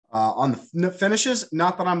 On the finishes,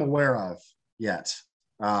 not that I'm aware of yet.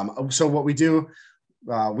 So what we do,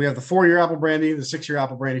 we have the 4-year apple brandy, the 6-year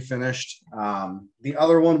apple brandy finished. The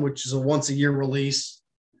other one, which is a once-a-year release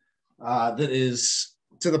that is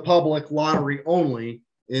to the public lottery only,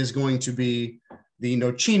 is going to be the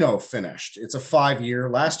Nocino finished. It's a 5-year.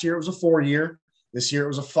 Last year it was a 4-year. This year it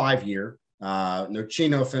was a 5-year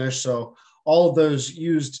Nocino finish. So all of those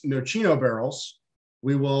used Nocino barrels,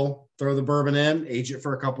 we will throw the bourbon in, age it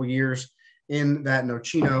for a couple years in that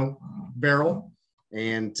Nocino barrel.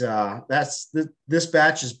 And this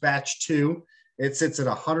batch is batch 2. It sits at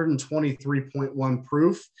 123.1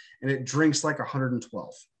 proof, and it drinks like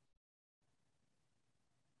 112.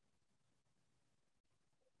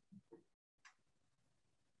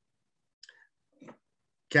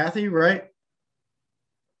 Kathy, right?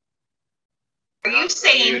 Are you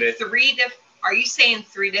saying Are you saying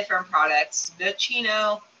 3 different products?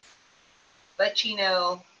 Nocino,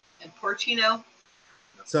 Bacino, and Porcino?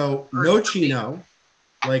 So Nocino,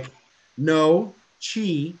 like no,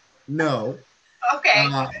 chi, no. Okay.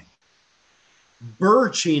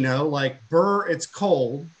 Burrchino, like burr, it's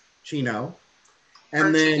cold, chino.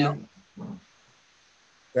 And then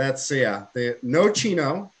that's, the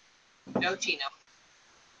Nocino. Nocino.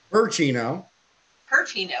 Burrchino.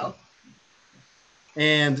 Perchino.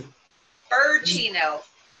 And Burchino.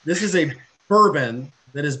 this is a bourbon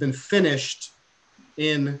that has been finished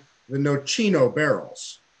in the Nocino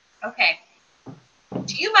barrels. Okay.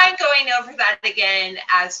 Do you mind going over that again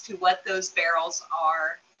as to what those barrels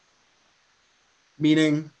are?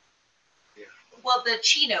 Meaning? Well, the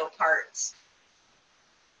Chino parts.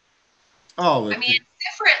 Oh, I mean, it's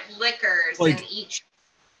different liquors Like- in each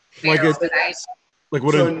Like barrel. a, But like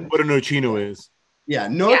what a Nocino is. Yeah,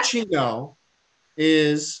 Nocino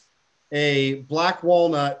is a black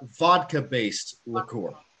walnut vodka-based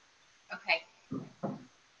liqueur. Okay.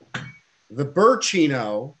 The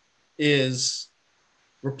Burrchino is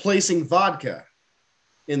replacing vodka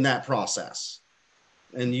in that process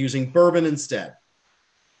and using bourbon instead.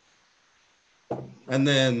 And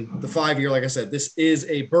then the 5-year, like I said, this is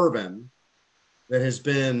a bourbon that has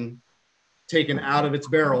been taken out of its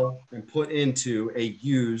barrel and put into a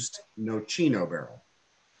used Nocino barrel.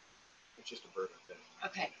 It's just a bourbon thing.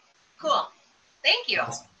 Okay. Cool. Thank you.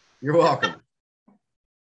 You're welcome.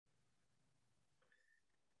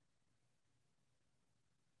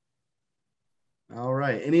 All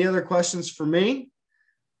right. Any other questions for me?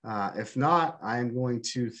 If not, I'm going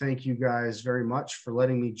to thank you guys very much for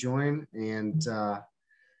letting me join and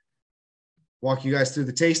walk you guys through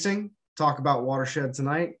the tasting, talk about Watershed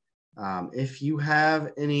tonight. If you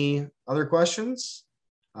have any other questions,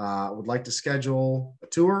 would like to schedule a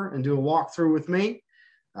tour and do a walkthrough with me,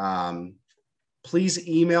 please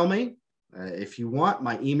email me if you want.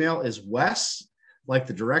 My email is Wes, like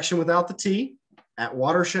the direction without the T, at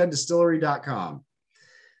watersheddistillery.com.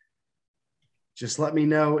 Just let me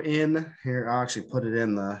know in here. I'll actually put it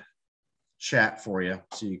in the chat for you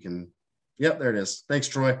so you can. Yep, there it is. Thanks,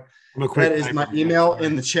 Troy. That is my email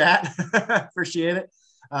in the chat. Appreciate it.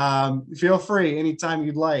 Feel free anytime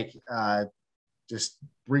you'd like. Just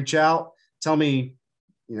reach out. Tell me,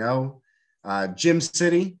 Gym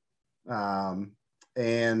City,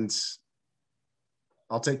 and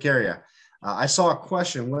I'll take care of you. I saw a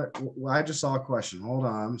question. I just saw a question. Hold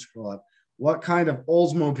on. I'm scroll up. What kind of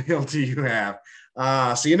Oldsmobile do you have?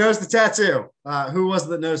 So you noticed the tattoo. Who was it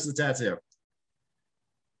that noticed the tattoo?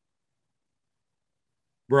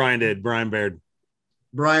 Brian did. Brian Baird.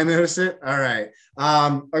 Brian noticed it. All right.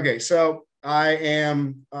 Okay. So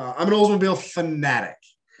I'm an Oldsmobile fanatic,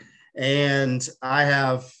 and I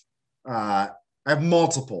have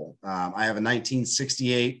multiple. I have a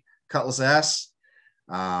 1968 Cutlass S.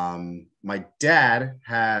 My dad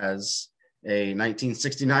has a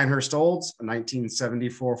 1969 Hurst Olds, a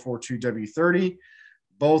 1974 42W30.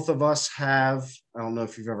 Both of us have, I don't know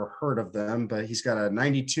if you've ever heard of them, but he's got a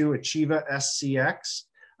 92 Achieva SCX.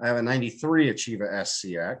 I have a 93 Achieva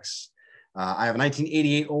SCX. I have a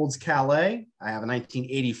 1988 Olds Calais. I have a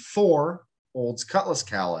 1984 Olds Cutlass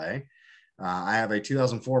Calais. I have a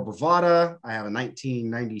 2004 Bravada. I have a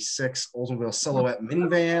 1996 Oldsmobile Silhouette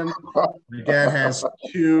minivan. My dad has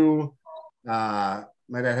two.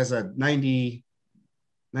 My dad has a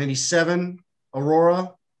 97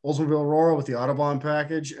 Aurora Oldsmobile Aurora with the Autobahn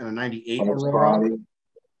package and a 98 Aurora.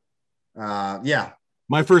 Yeah.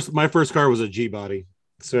 My first car was a G body.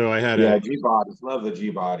 So I had a G bodies. Love the G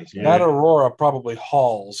bodies. Yeah. That Aurora probably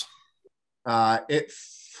hauls. It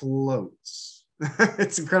floats.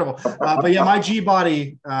 It's incredible. But yeah, my G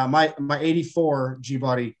body, my 84 G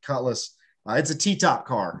body Cutlass, it's a T-top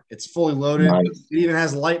car. It's fully loaded. Nice. It even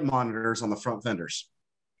has light monitors on the front fenders.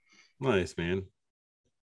 Nice, man.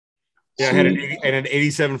 Yeah, I had an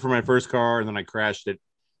 87 for my first car, and then I crashed it,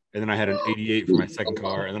 and then I had an 88 for my second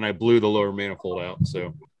car, and then I blew the lower manifold out.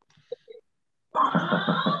 So,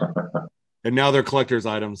 and now they're collector's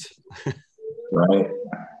items. Right.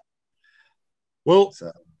 Well,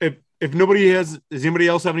 if nobody does anybody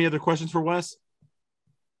else have any other questions for Wes?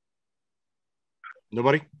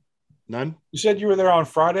 Nobody? None? You said you were there on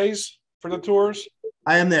Fridays for the tours?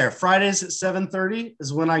 I am there. Fridays at 7:30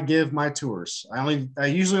 is when I give my tours. I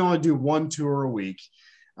usually only do one tour a week,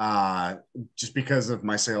 just because of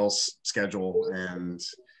my sales schedule, and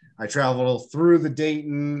I travel through the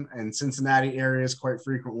Dayton and Cincinnati areas quite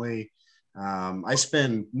frequently. I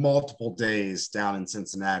spend multiple days down in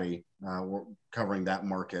Cincinnati covering that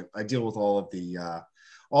market. I deal with all the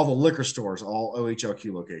liquor stores, all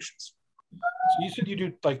OHLQ locations. So you said you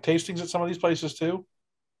do like tastings at some of these places too?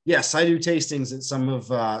 Yes, I do tastings at some of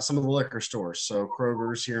the liquor stores. So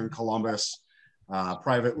Kroger's here in Columbus,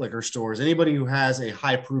 private liquor stores, anybody who has a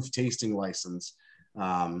high proof tasting license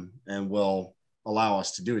and will allow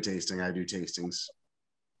us to do a tasting, I do tastings.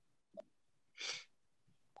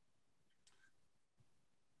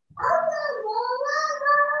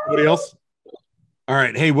 Anybody else? All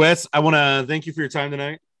right. Hey, Wes, I want to thank you for your time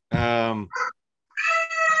tonight.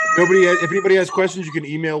 If anybody has questions, you can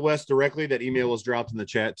email Wes directly. That email was dropped in the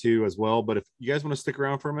chat too as well. But if you guys want to stick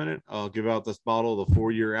around for a minute, I'll give out this bottle of the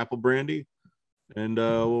 4-year apple brandy, and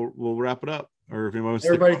we'll wrap it up. Or if anyone wants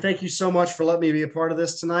everybody, thank you so much for letting me be a part of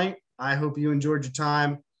this tonight. I hope you enjoyed your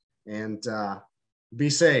time, and be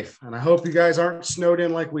safe. And I hope you guys aren't snowed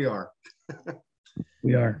in like we are.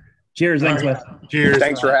 We are. Cheers. Thanks, Wes. Cheers.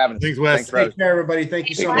 Thanks for having us. Thanks, Wes. Take care, everybody. Thank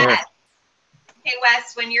you so much. Hey,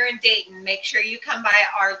 Wes, when you're in Dayton, make sure you come by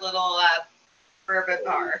our little bourbon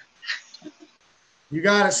bar. You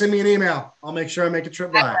got it. Send me an email. I'll make sure I make a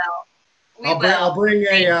trip by. I'll bring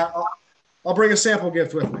a sample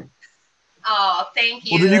gift with me. Oh, thank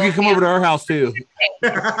you. Well, then you can come over to our house too.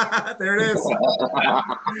 There it is.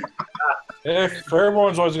 Yeah,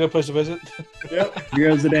 Fairborn's always a good place to visit. Yep. Here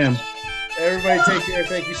goes the dam. Everybody take care.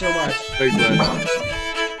 Thank you so much. Thanks, Wes.